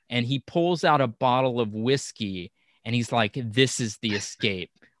first." And he pulls out a bottle of whiskey, and he's like, "This is the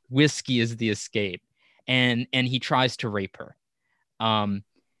escape. Whiskey is the escape." And he tries to rape her. Um,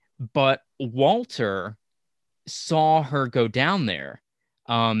 but Walter saw her go down there.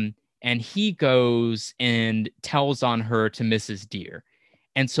 And he goes and tells on her to Mrs. Deer.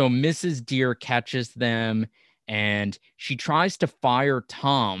 And so Mrs. Deer catches them, and she tries to fire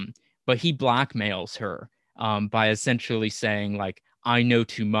Tom, but he blackmails her by essentially saying, like, I know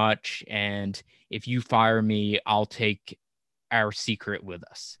too much, and if you fire me, I'll take our secret with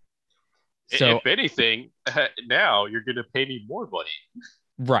us. So, If anything, now you're going to pay me more money.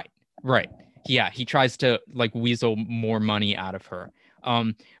 right, right. Yeah, he tries to like weasel more money out of her.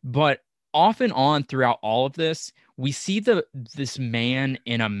 But off and on throughout all of this, we see this man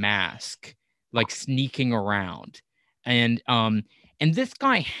in a mask like sneaking around. And this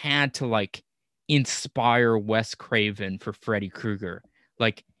guy had to like inspire Wes Craven for Freddy Krueger.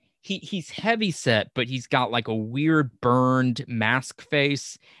 Like he's heavy set, but he's got like a weird burned mask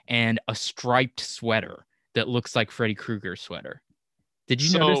face and a striped sweater that looks like Freddy Krueger's sweater. Did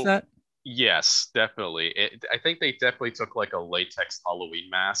you notice So, that? yes, definitely. I think they definitely took like a latex Halloween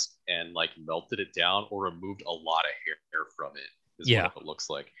mask and like melted it down or removed a lot of hair from it, is Yeah. what it looks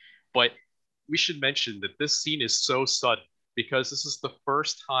like. But we should mention that this scene is so sudden because this is the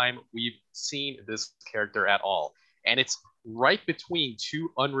first time we've seen this character at all. And it's right between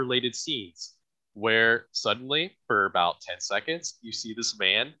two unrelated scenes where suddenly, for about 10 seconds, you see this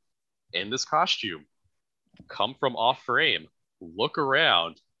man in this costume come from off frame, look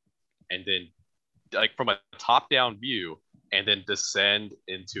around, and then like from a top down view and then descend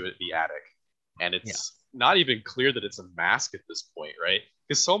into the attic. And it's not even clear that it's a mask at this point, right?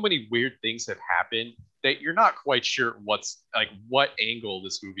 Because so many weird things have happened that you're not quite sure what's like what angle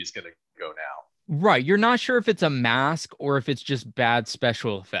this movie is going to go now. Right. You're not sure if it's a mask or if it's just bad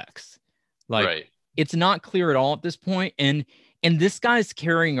special effects. Like Right. it's not clear at all at this point. And this guy's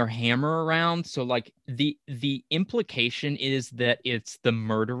carrying a hammer around. So like the implication is that it's the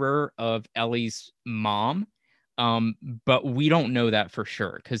murderer of Ellie's mom. But we don't know that for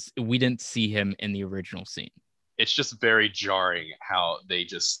sure because we didn't see him in the original scene. It's just very jarring how they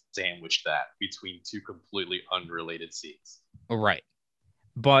just sandwiched that between two completely unrelated scenes. Right.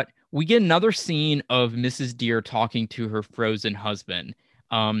 But we get another scene of Mrs. Deer talking to her frozen husband.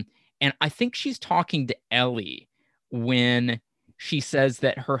 And I think she's talking to Ellie when she says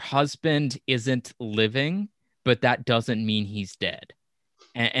that her husband isn't living, but that doesn't mean he's dead.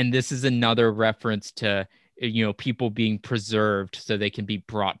 And this is another reference to, people being preserved so they can be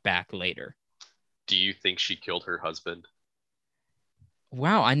brought back later. Do you think she killed her husband?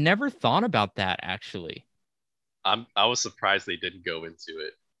 Wow, I never thought about that actually. I was surprised they didn't go into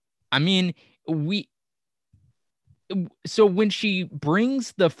it. I mean, so when she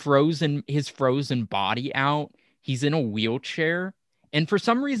brings his frozen body out, he's in a wheelchair. And for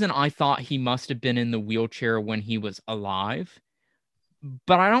some reason, I thought he must have been in the wheelchair when he was alive.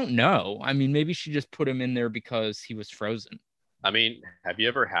 But I don't know. I mean, maybe she just put him in there because he was frozen. I mean, have you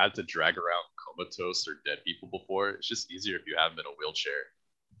ever had to drag around comatose or dead people before? It's just easier if you have them in a wheelchair,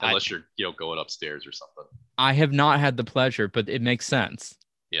 unless you're going upstairs or something. I have not had the pleasure, but it makes sense.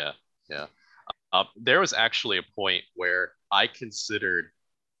 Yeah, yeah. There was actually a point where I considered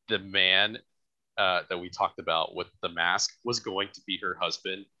the man that we talked about with the mask was going to be her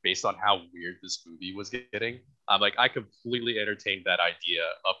husband based on how weird this movie was getting. Like, I completely entertained that idea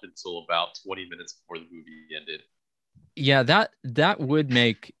up until about 20 minutes before the movie ended. Yeah, that would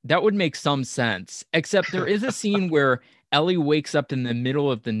make some sense. Except there is a scene where Ellie wakes up in the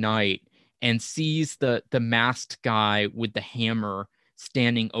middle of the night and sees the masked guy with the hammer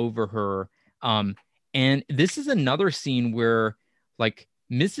standing over her. And this is another scene where like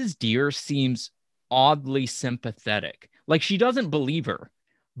Mrs. Deer seems oddly sympathetic. Like she doesn't believe her,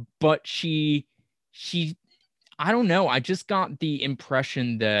 but she I don't know. I just got the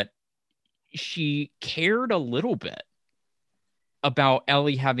impression that she cared a little bit about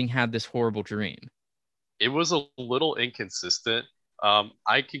Ellie having had this horrible dream. It was a little inconsistent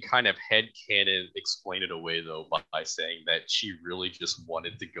I can kind of headcanon explain it away though by saying that she really just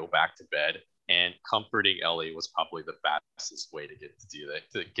wanted to go back to bed, and comforting Ellie was probably the fastest way to get to do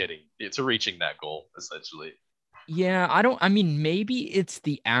that, to reaching that goal essentially. Yeah, I mean, maybe it's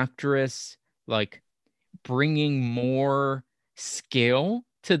the actress like bringing more skill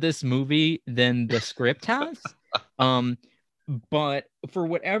to this movie than the script has. Um, but for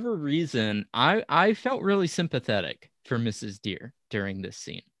whatever reason, I felt really sympathetic for Mrs. Deer during this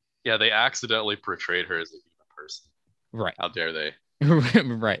scene. Yeah, they accidentally portrayed her as a human person. Right. How dare they?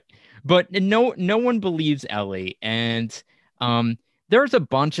 Right. But no one believes Ellie. And there's a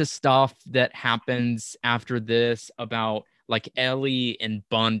bunch of stuff that happens after this about like Ellie and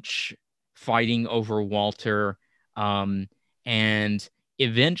Bunch fighting over Walter. And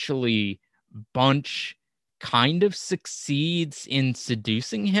eventually Bunch kind of succeeds in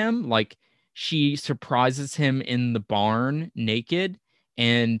seducing him. Like she surprises him in the barn naked,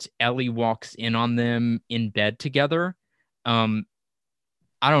 and Ellie walks in on them in bed together. Um,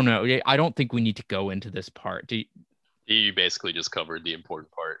 I don't know. I don't think we need to go into this part. You basically just covered the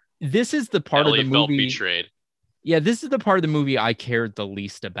important part. This is the part Ellie of the felt movie. Betrayed. Yeah, this is the part of the movie I cared the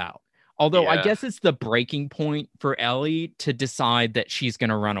least about. Although I Yeah. guess it's the breaking point for Ellie to decide that she's going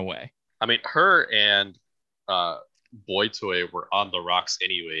to run away. I mean, her and Boy Toy were on the rocks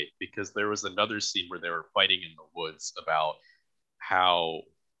anyway, because there was another scene where they were fighting in the woods about how,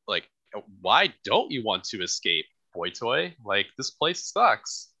 like, why don't you want to escape, Boy Toy? Like, this place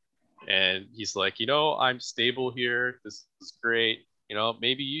sucks. And he's like, I'm stable here. This is great.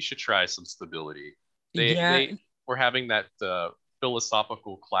 Maybe you should try some stability. They were having that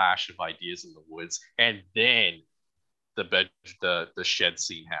philosophical clash of ideas in the woods, and then the shed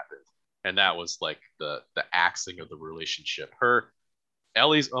scene happened, and that was like the axing of the relationship.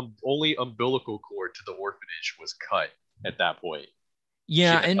 Ellie's only umbilical cord to the orphanage was cut at that point.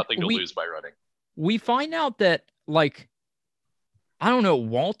 Yeah, she had nothing to lose by running. We find out that, like, I don't know,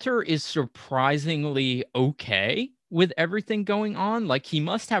 Walter is surprisingly okay with everything going on. Like, he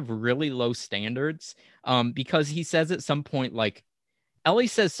must have really low standards, because he says at some point, like, Ellie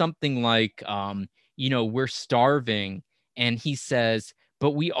says something like, we're starving, and he says,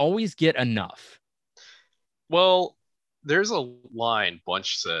 but we always get enough. Well, there's a line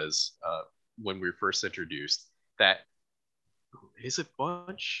Bunch says when we were first introduced that, is it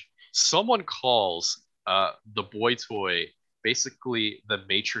Bunch? Someone calls the Boy Toy basically the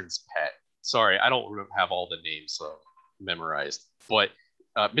matron's pet. Sorry, I don't have all the names memorized, but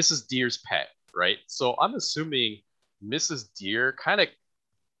Mrs. Deer's pet, right? So I'm assuming Mrs. Deer kind of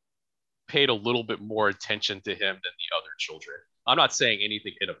paid a little bit more attention to him than the other children. I'm not saying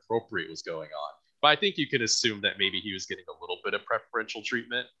anything inappropriate was going on, but I think you can assume that maybe he was getting a little bit of preferential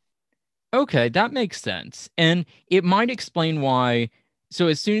treatment. Okay, that makes sense. And it might explain why. So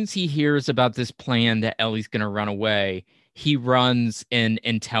as soon as he hears about this plan that Ellie's going to run away, he runs and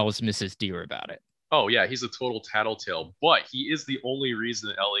tells Mrs. Deer about it. Oh, yeah, he's a total tattletale, but he is the only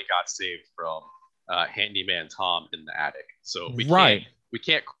reason Ellie got saved from handyman Tom in the attic. So we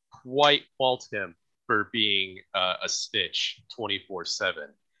can't quite fault him for being a snitch 24/7.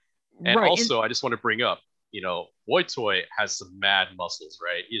 And also, I just want to bring up, Boy Toy has some mad muscles,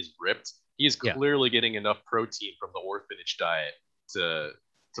 right? He is ripped. He is clearly getting enough protein from the orphanage diet to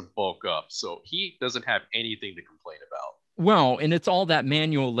bulk up. So he doesn't have anything to complain about. Well, and it's all that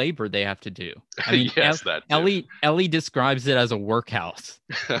manual labor they have to do. I mean, yes, Ellie describes it as a workhouse.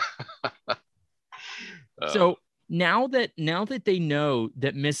 So now that they know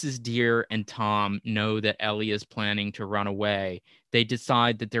that Mrs. Deer and Tom know that Ellie is planning to run away, they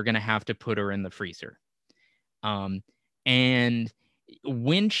decide that they're going to have to put her in the freezer. And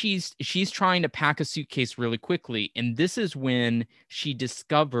when she's trying to pack a suitcase really quickly, and this is when she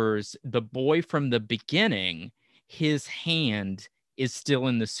discovers the boy from the beginning, his hand is still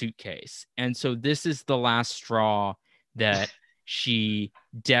in the suitcase. And so this is the last straw that she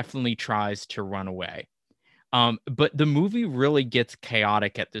definitely tries to run away. But the movie really gets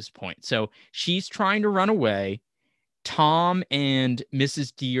chaotic at this point. So she's trying to run away. Tom and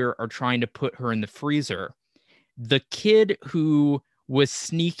Mrs. Deer are trying to put her in the freezer. The kid who was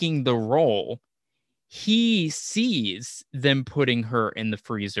sneaking the roll, he sees them putting her in the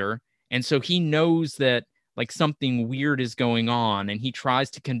freezer. And so he knows that like something weird is going on, and he tries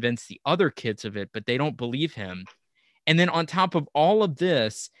to convince the other kids of it, but they don't believe him. And then on top of all of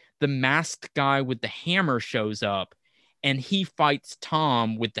this, the masked guy with the hammer shows up, and he fights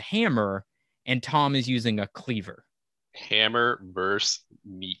Tom with the hammer, and Tom is using a cleaver. Hammer versus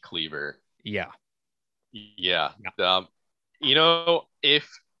meat cleaver. Yeah. If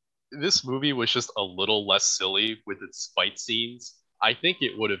this movie was just a little less silly with its fight scenes, I think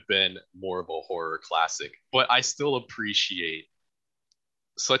it would have been more of a horror classic, but I still appreciate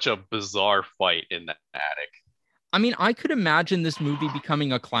such a bizarre fight in the attic. I mean, I could imagine this movie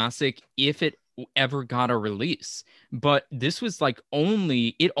becoming a classic if it ever got a release, but this was like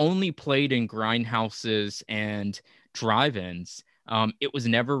it only played in grindhouses and drive-ins. It was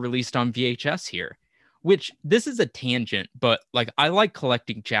never released on VHS here, which this is a tangent, but like I like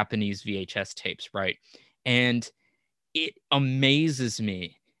collecting Japanese VHS tapes, right? And it amazes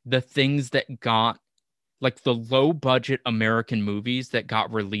me the things that got like the low budget American movies that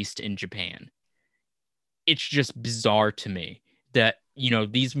got released in Japan. It's just bizarre to me that,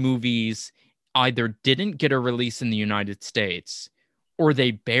 these movies either didn't get a release in the United States or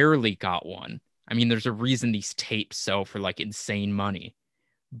they barely got one. I mean, there's a reason these tapes sell for like insane money,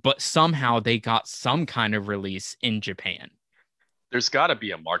 but somehow they got some kind of release in Japan. There's got to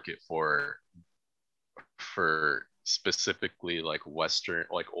be a market for specifically like Western,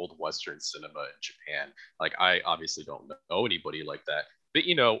 like old Western cinema in Japan. Like I obviously don't know anybody like that. But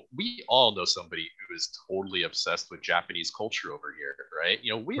we all know somebody who is totally obsessed with Japanese culture over here, right?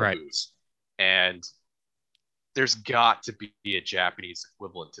 Right. Weeaboos. And there's got to be a Japanese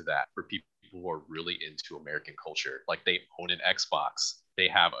equivalent to that for people who are really into American culture. Like they own an Xbox. They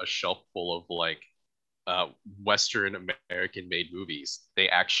have a shelf full of like Western American made movies. They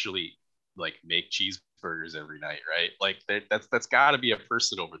actually like make cheeseburgers every night, right? Like that's got to be a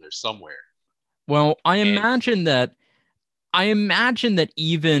person over there somewhere. Well, I imagine that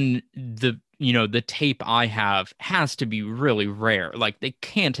even the tape I have has to be really rare. Like they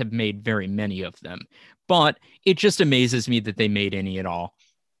can't have made very many of them, but it just amazes me that they made any at all.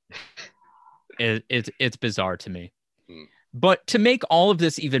 It's bizarre to me. But to make all of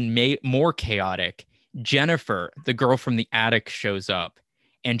this even more chaotic, Jennifer, the girl from the attic, shows up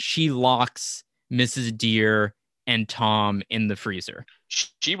and she locks Mrs. Deere and Tom in the freezer.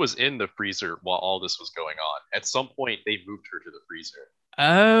 She was in the freezer while all this was going on. At some point, they moved her to the freezer.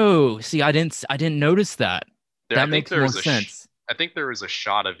 Oh, see, I didn't notice that. That makes more sense. I think there was a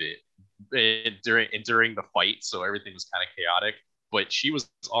shot of it during the fight, so everything was kind of chaotic. But she was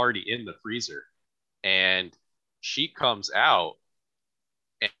already in the freezer, and she comes out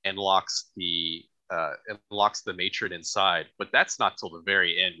and locks the matron inside. But that's not till the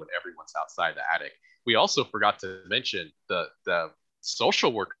very end when everyone's outside the attic. We also forgot to mention the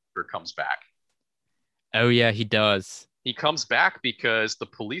social worker comes back. Oh yeah, he does. He comes back because the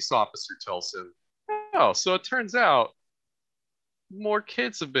police officer tells him, "Oh, so it turns out more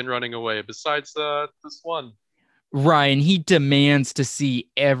kids have been running away besides this one." Right, and he demands to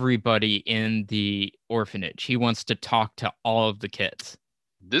see everybody in the orphanage. He wants to talk to all of the kids.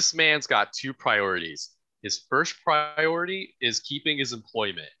 This man's got two priorities. His first priority is keeping his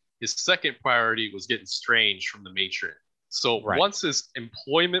employment. His second priority was getting estranged from the matron. So once his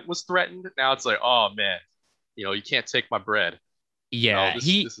employment was threatened, now it's like, oh man, you can't take my bread. Yeah,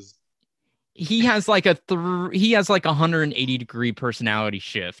 he has like a 180-degree personality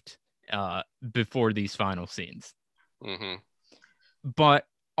shift before these final scenes. Mm-hmm. But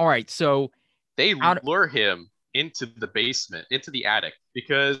all right, so they lure him into the basement, into the attic,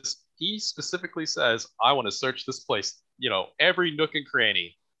 because he specifically says, "I want to search this place, every nook and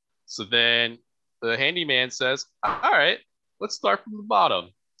cranny." So then the handyman says, "All right, let's start from the bottom."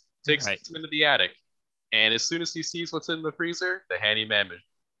 Takes him into the attic. And as soon as he sees what's in the freezer, the handyman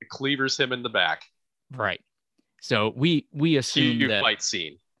cleavers him in the back. Right. So we assume that fight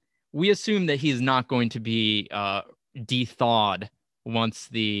scene. We assume that he's not going to be de-thawed once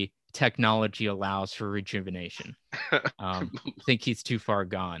the technology allows for rejuvenation. I think he's too far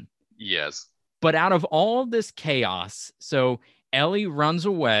gone. Yes. But out of all this chaos, so Ellie runs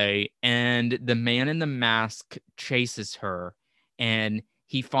away and the man in the mask chases her and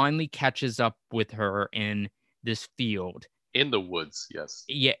he finally catches up with her in this field. In the woods, yes.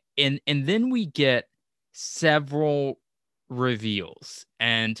 Yeah, and then we get several reveals,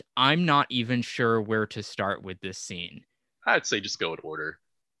 and I'm not even sure where to start with this scene. I'd say just go in order.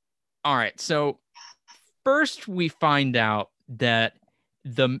 All right, so first we find out that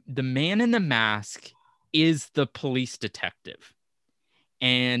the man in the mask is the police detective.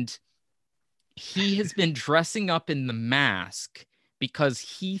 And he has been dressing up in the mask because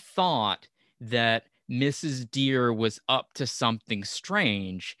he thought that Mrs. Deere was up to something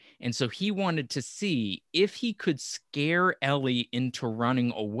strange. And so he wanted to see if he could scare Ellie into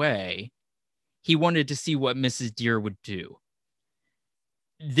running away. He wanted to see what Mrs. Deere would do.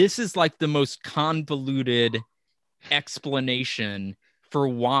 This is like the most convoluted explanation for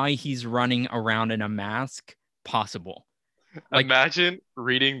why he's running around in a mask possible. Like, imagine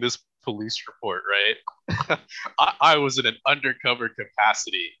reading this police report, right? I was in an undercover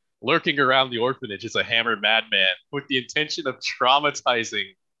capacity, lurking around the orphanage as a hammered madman with the intention of traumatizing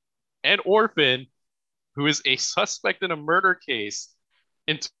an orphan who is a suspect in a murder case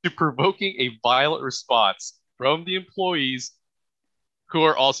into provoking a violent response from the employees who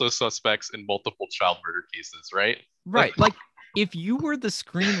are also suspects in multiple child murder cases, right? Right. Like, if you were the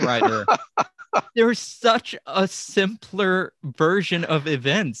screenwriter, there's such a simpler version of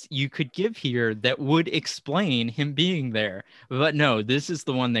events you could give here that would explain him being there. But no, this is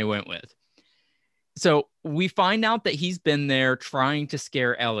the one they went with. So we find out that he's been there trying to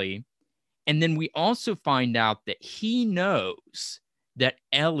scare Ellie. And then we also find out that he knows that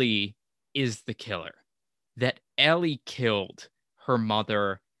Ellie is the killer, that Ellie killed her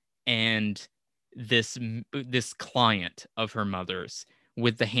mother and this client of her mother's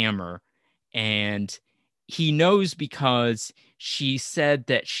with the hammer. And he knows because she said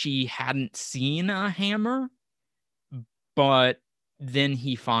that she hadn't seen a hammer, but then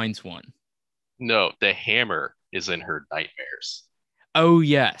he finds one. No, the hammer is in her nightmares. Oh,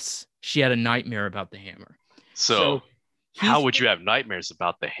 yes. She had a nightmare about the hammer. So how would you have nightmares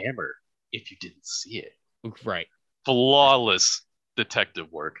about the hammer if you didn't see it? Right. Flawless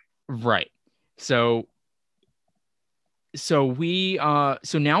detective work. Right. So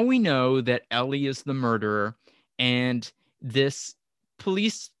now we know that Ellie is the murderer, and this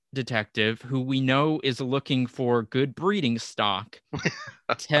police detective, who we know is looking for good breeding stock,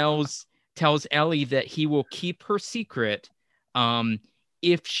 tells Ellie that he will keep her secret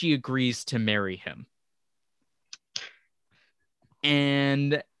if she agrees to marry him.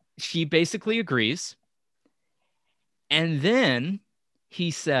 And she basically agrees. And then he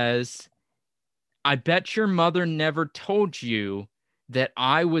says, I bet your mother never told you that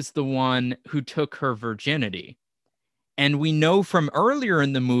I was the one who took her virginity. And we know from earlier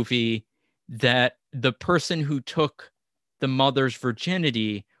in the movie that the person who took the mother's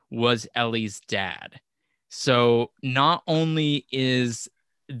virginity was Ellie's dad. So not only is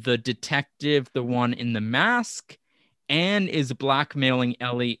the detective the one in the mask and is blackmailing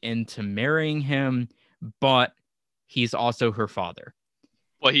Ellie into marrying him, but he's also her father.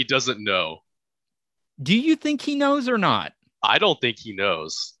 Well, he doesn't know. Do you think he knows or not? I don't think he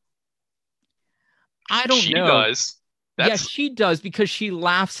knows. I don't know. She does. Yeah, she does, because she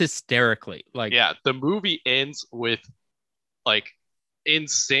laughs hysterically. Like, yeah, the movie ends with like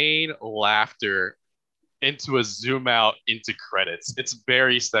insane laughter into a zoom out into credits. It's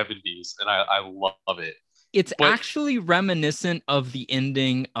very 70s, and I love it. It's actually reminiscent of the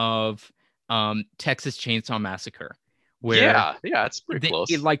ending of Texas Chainsaw Massacre, where yeah, it's pretty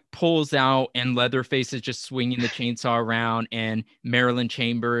close. It like pulls out and Leatherface is just swinging the chainsaw around, and Marilyn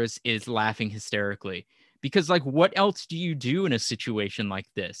Chambers is laughing hysterically. Because, like, what else do you do in a situation like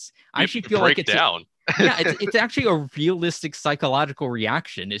this? I actually feel like it's down. It's actually a realistic psychological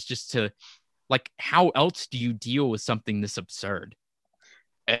reaction. It's just to, like, how else do you deal with something this absurd?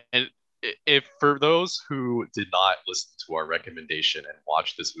 And if for those who did not listen to our recommendation and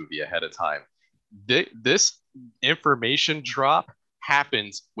watch this movie ahead of time, this information drop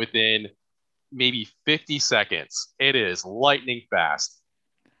happens within maybe 50 seconds. It is lightning fast.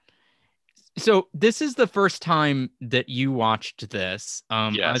 So this is the first time that you watched this.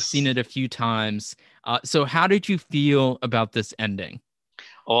 Yes. I've seen it a few times. So how did you feel about this ending?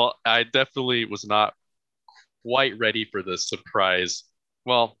 Well, I definitely was not quite ready for the surprise.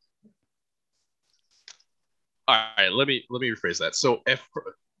 Well, all right, let me rephrase that. So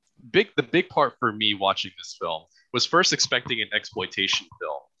the big part for me watching this film was first expecting an exploitation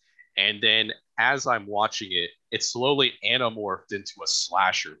film. And then as I'm watching it, it slowly anamorphed into a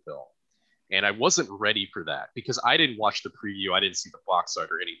slasher film. And I wasn't ready for that because I didn't watch the preview. I didn't see the box art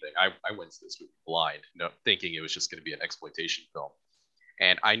or anything. I went to this movie blind, thinking it was just going to be an exploitation film.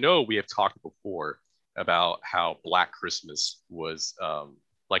 And I know we have talked before about how Black Christmas was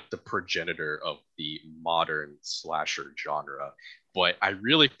like the progenitor of the modern slasher genre. But I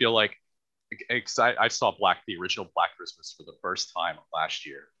really feel like I saw the original Black Christmas for the first time last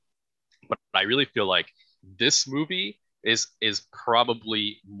year. But I really feel like this movie is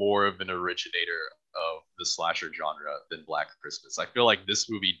probably more of an originator of the slasher genre than Black Christmas. I feel like this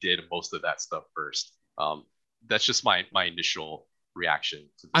movie did most of that stuff first. That's just my initial reaction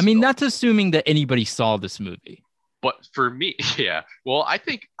to this film. That's assuming that anybody saw this movie. But for me, yeah. Well, I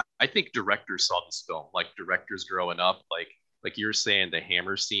think directors saw this film, like directors growing up, like you're saying, the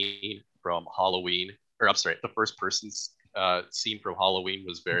hammer scene from Halloween, or I'm sorry, the first person's scene from Halloween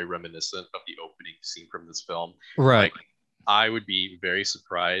was very reminiscent of the opening scene from this film. Right. Like, I would be very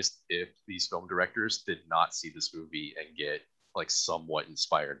surprised if these film directors did not see this movie and get like somewhat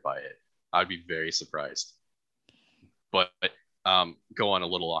inspired by it. I'd be very surprised. But go on a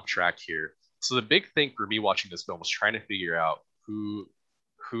little off track here. So the big thing for me watching this film was trying to figure out who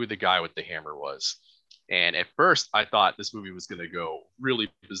the guy with the hammer was. And at first, I thought this movie was going to go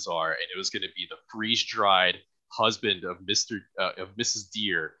really bizarre, and it was going to be the freeze-dried husband of Mrs.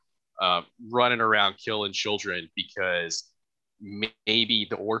 Deere, running around killing children because maybe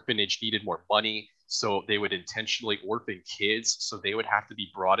the orphanage needed more money, so they would intentionally orphan kids, so they would have to be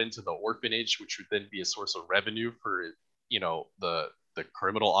brought into the orphanage, which would then be a source of revenue for the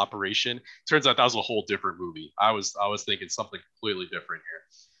criminal operation. Turns out that was a whole different movie. I was thinking something completely different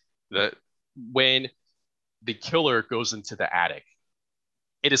here. When the killer goes into the attic,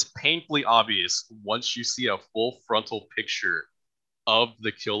 it is painfully obvious once you see a full frontal picture of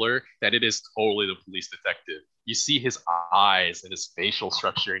the killer that it is totally the police detective. You see his eyes and his facial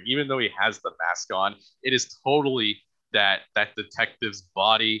structure, and even though he has the mask on, it is totally that detective's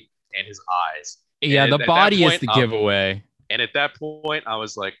body and his eyes. Yeah, and the body is the giveaway. And at that point, I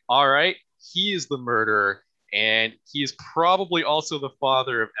was like, all right, he is the murderer, and he is probably also the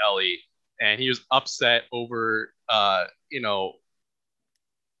father of Ellie. And he was upset over, over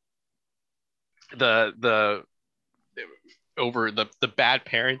the bad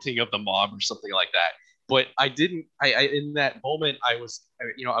parenting of the mom or something like that. But I in that moment, I was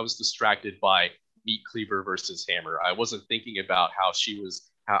distracted by Meat Cleaver versus Hammer. I wasn't thinking about how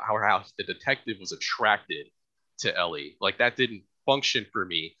how the detective was attracted to Ellie. Like, that didn't function for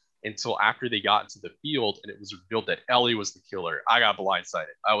me until after they got into the field and it was revealed that Ellie was the killer. I got blindsided.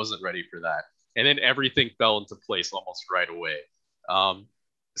 I wasn't ready for that. And then everything fell into place almost right away.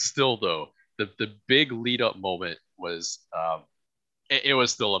 Still, though, the big lead up moment was, it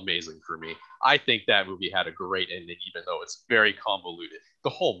was still amazing for me. I think that movie had a great ending, even though it's very convoluted.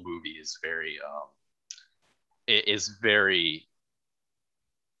 The whole movie is very,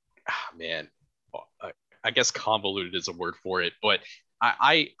 man, I guess convoluted is a word for it, but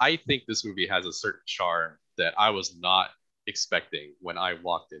I think this movie has a certain charm that I was not expecting when I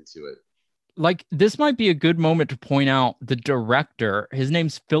walked into it. Like, this might be a good moment to point out the director. His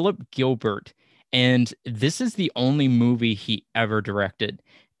name's Philip Gilbert, and this is the only movie he ever directed.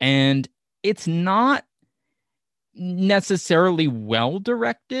 And it's not necessarily well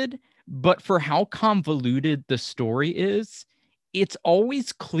directed, but for how convoluted the story is, it's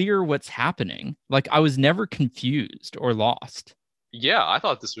always clear what's happening. Like, I was never confused or lost. Yeah, I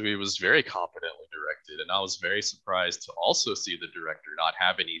thought this movie was very competently directed, and I was very surprised to also see the director not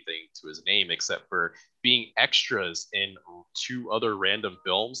have anything to his name except for being extras in 2 other random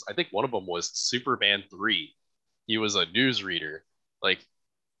films. I think one of them was Superman 3. He was a newsreader. Like,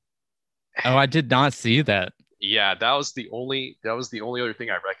 oh, I did not see that. Yeah, that was the only other thing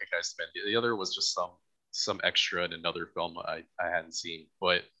I recognized him in. The other was just some extra in another film I hadn't seen.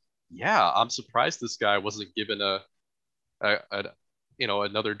 But yeah, I'm surprised this guy wasn't given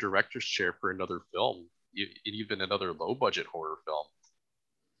another director's chair for another film, even another low budget horror film.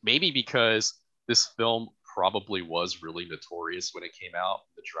 Maybe because this film probably was really notorious when it came out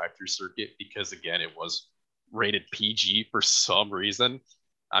in the drive-through circuit, because again, it was rated PG for some reason.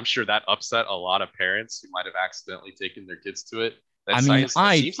 I'm sure that upset a lot of parents who might have accidentally taken their kids to it. That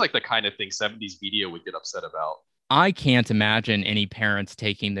seems like the kind of thing 70s media would get upset about. I can't imagine any parents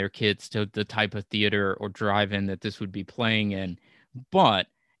taking their kids to the type of theater or drive-in that this would be playing in. But,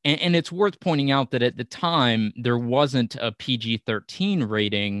 and it's worth pointing out that at the time, there wasn't a PG-13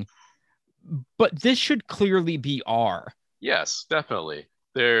 rating, but this should clearly be R. Yes, definitely.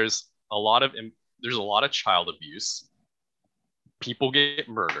 There's a lot of child abuse. People get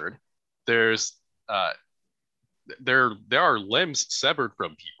murdered. There's there are limbs severed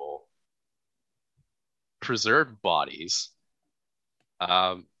from people, preserved bodies,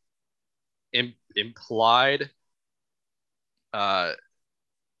 implied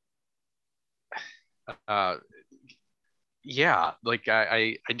yeah, like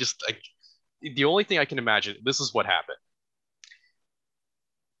I the only thing I can imagine, this is what happened.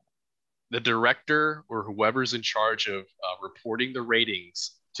 The director or whoever's in charge of reporting the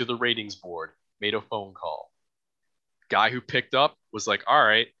ratings to the ratings board made a phone call. Guy who picked up was like, all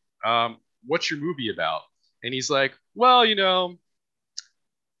right, what's your movie about? And he's like, well,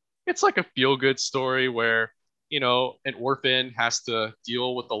 it's like a feel-good story where, an orphan has to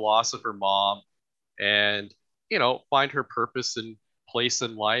deal with the loss of her mom and, find her purpose and place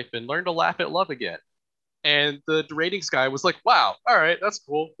in life and learn to laugh at love again. And the ratings guy was like, wow, all right, that's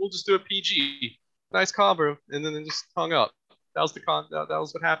cool. We'll just do a PG. Nice combo. And then they just hung up. That was that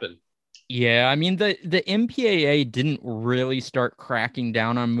was what happened. Yeah, I mean, the MPAA didn't really start cracking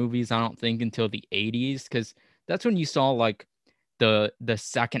down on movies, I don't think, until the 80s, because that's when you saw, like, the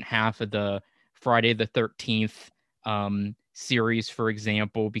second half of the Friday the 13th series, for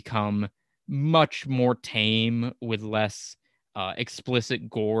example, become much more tame with less explicit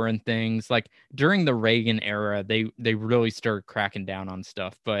gore and things. Like during the Reagan era, they really started cracking down on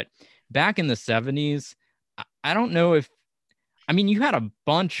stuff. But back in the 70s, I don't know if, I mean, you had a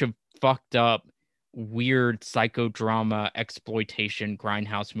bunch of fucked up, weird psychodrama exploitation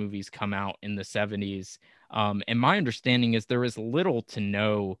grindhouse movies come out in the 70s. And my understanding is there is little to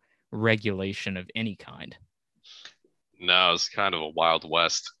no regulation of any kind. No, it's kind of a wild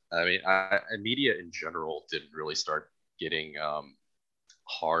west. I mean, media in general didn't really start getting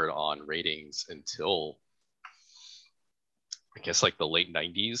hard on ratings until I guess like the late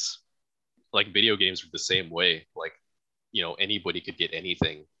 90s. Like video games were the same way. Like, anybody could get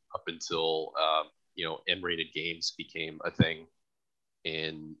anything up until M-rated games became a thing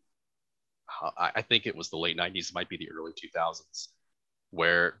in I think it was the late 90s, it might be the early 2000s,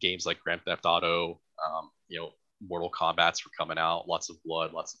 where games like Grand Theft Auto, Mortal Kombats were coming out, lots of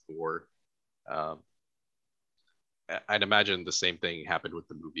blood, lots of gore. I'd imagine the same thing happened with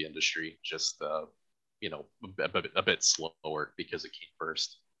the movie industry, just a bit slower because it came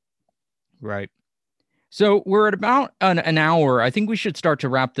first. Right. So we're at about an hour. I think we should start to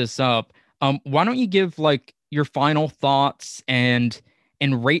wrap this up. Why don't you give like your final thoughts and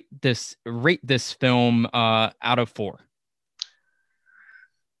rate this film out of 4?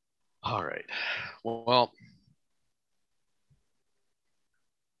 All right. Well,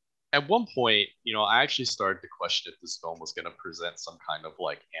 at one point, I actually started to question if this film was going to present some kind of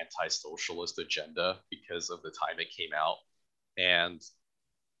like anti-socialist agenda because of the time it came out. And,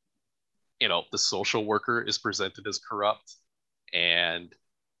 the social worker is presented as corrupt. And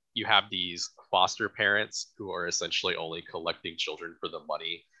you have these foster parents who are essentially only collecting children for the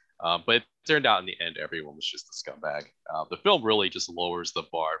money. But it turned out in the end, everyone was just a scumbag. The film really just lowers the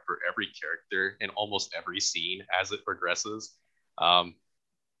bar for every character in almost every scene as it progresses. I've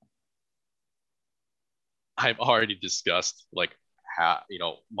already discussed like how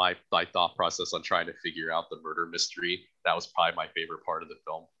my thought process on trying to figure out the murder mystery. That was probably my favorite part of the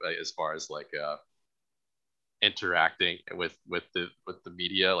film, as far as like interacting with the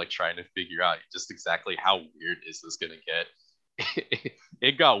media, like trying to figure out just exactly how weird is this gonna get.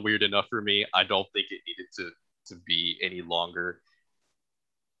 It got weird enough for me. I don't think it needed to be any longer.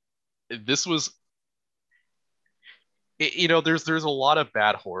 This was there's a lot of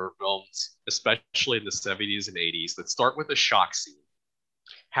bad horror films, especially in the 70s and 80s, that start with a shock scene,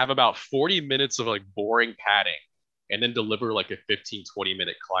 have about 40 minutes of like boring padding, and then deliver like a 15-20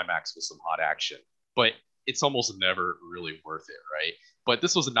 minute climax with some hot action. But it's almost never really worth it, right? But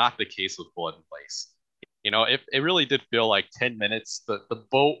this was not the case with Blood and Lace. It really did feel like 10 minutes. The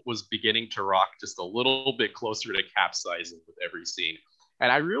boat was beginning to rock just a little bit closer to capsizing with every scene.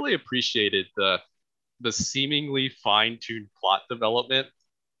 And I really appreciated the seemingly fine-tuned plot development,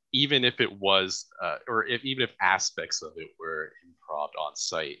 even if it was, even if aspects of it were improv on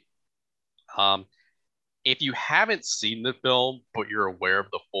site. If you haven't seen the film, but you're aware of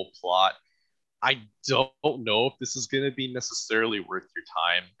the full plot, I don't know if this is going to be necessarily worth your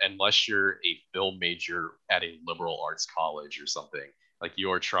time unless you're a film major at a liberal arts college or something. Like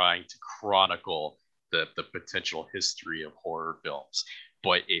you're trying to chronicle the potential history of horror films.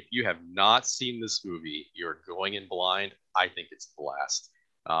 But if you have not seen this movie, you're going in blind. I think it's a blast.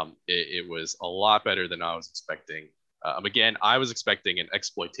 It was a lot better than I was expecting. Again, I was expecting an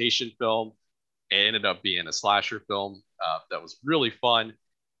exploitation film. It ended up being a slasher film that was really fun.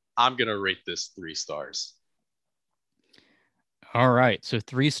 I'm going to rate this 3 stars. All right. So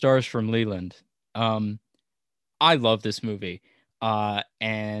 3 stars from Leland. I love this movie.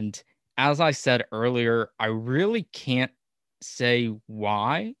 And as I said earlier, I really can't say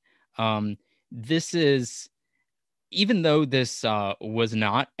why. This is, even though this was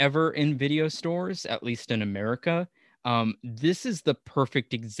not ever in video stores, at least in America, this is the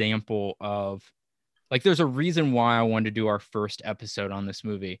perfect example of, like, there's a reason why I wanted to do our first episode on this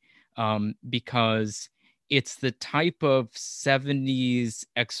movie, because it's the type of 70s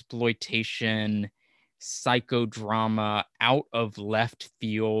exploitation psychodrama out of left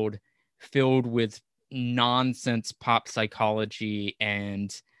field, filled with nonsense pop psychology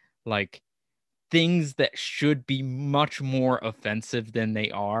and like things that should be much more offensive than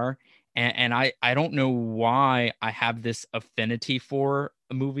they are. And I don't know why I have this affinity for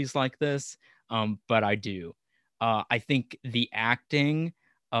movies like this, but I do. I think the acting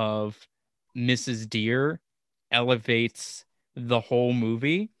of Mrs. Deer elevates the whole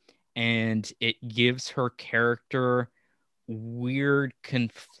movie, and it gives her character weird,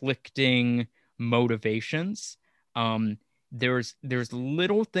 conflicting motivations. there's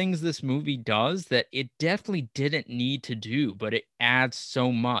little things this movie does that it definitely didn't need to do, but it adds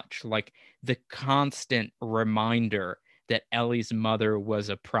so much. Like the constant reminder that Ellie's mother was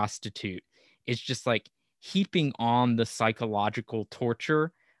a prostitute. It's just like heaping on the psychological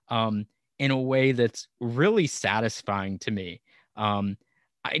torture in a way that's really satisfying to me.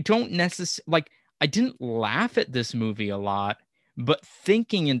 I don't necessarily like, I didn't laugh at this movie a lot, but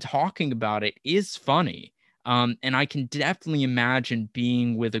thinking and talking about it is funny. And I can definitely imagine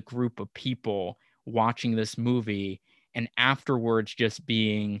being with a group of people watching this movie and afterwards just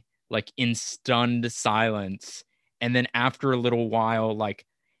being like in stunned silence. And then after a little while, like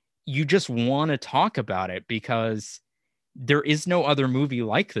you just want to talk about it because there is no other movie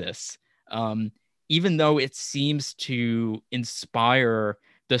like this. Um, Even though it seems to inspire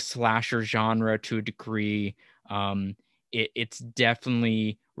the slasher genre to a degree, it's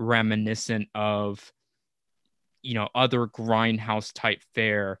definitely reminiscent of, you know, other grindhouse type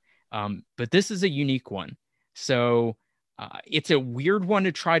fare. But this is a unique one. So it's a weird one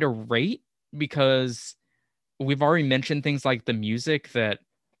to try to rate because we've already mentioned things like the music that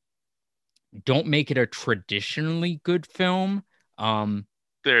don't make it a traditionally good film.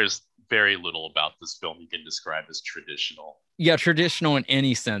 There's very little about this film you can describe as traditional. Yeah, traditional in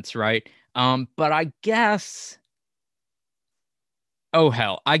any sense, right? But I guess, oh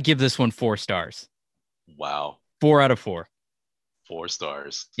hell, I give this one 4 stars. Wow. 4 out of 4. 4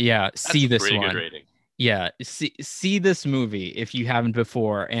 stars. Yeah, That's see this pretty one. good rating. Yeah, see this movie if you haven't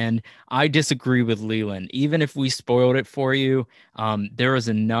before. And I disagree with Leland. Even if we spoiled it for you, there is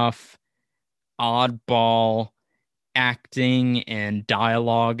enough oddball acting and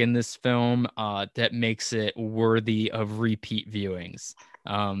dialogue in this film that makes it worthy of repeat viewings.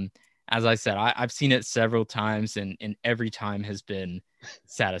 As I said, I've seen it several times, and every time has been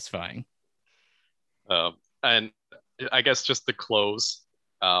satisfying. And I guess just to close,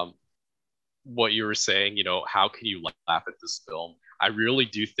 what you were saying, you know, how can you laugh at this film? I really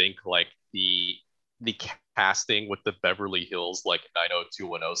do think like the casting with the Beverly Hills like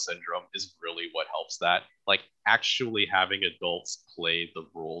 90210 syndrome is really what helps that. Like actually having adults play the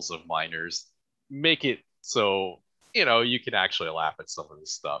roles of minors make it so, you know, you can actually laugh at some of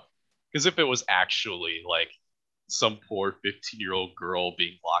this stuff. Because if it was actually like some poor 15-year-old girl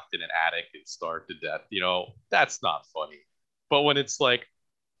being locked in an attic and starved to death, you know, that's not funny. But when it's like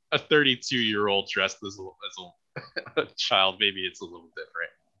a 32-year-old dressed as a child, maybe it's a little different.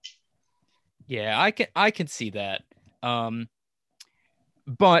 Yeah, I can see that.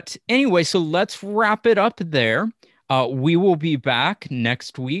 But anyway, so let's wrap it up there. We will be back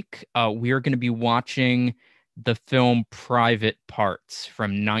next week. We are going to be watching the film Private Parts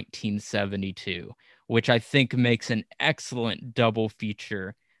from 1972, which I think makes an excellent double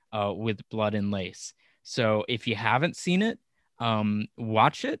feature with Blood and Lace. So if you haven't seen it,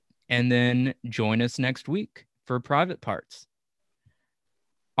 watch it and then join us next week for Private Parts.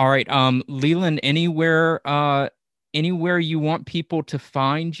 All right, Leland, anywhere you want people to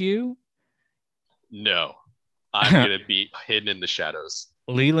find you? No, I'm gonna be hidden in the shadows.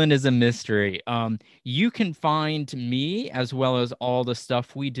 Leland is a mystery. You can find me as well as all the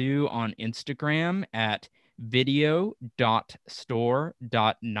stuff we do on Instagram at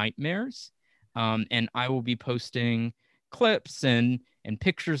video.store.nightmares. And I will be posting clips and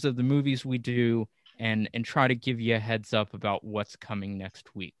pictures of the movies we do and try to give you a heads up about what's coming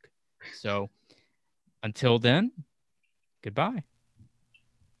next week. So until then, goodbye.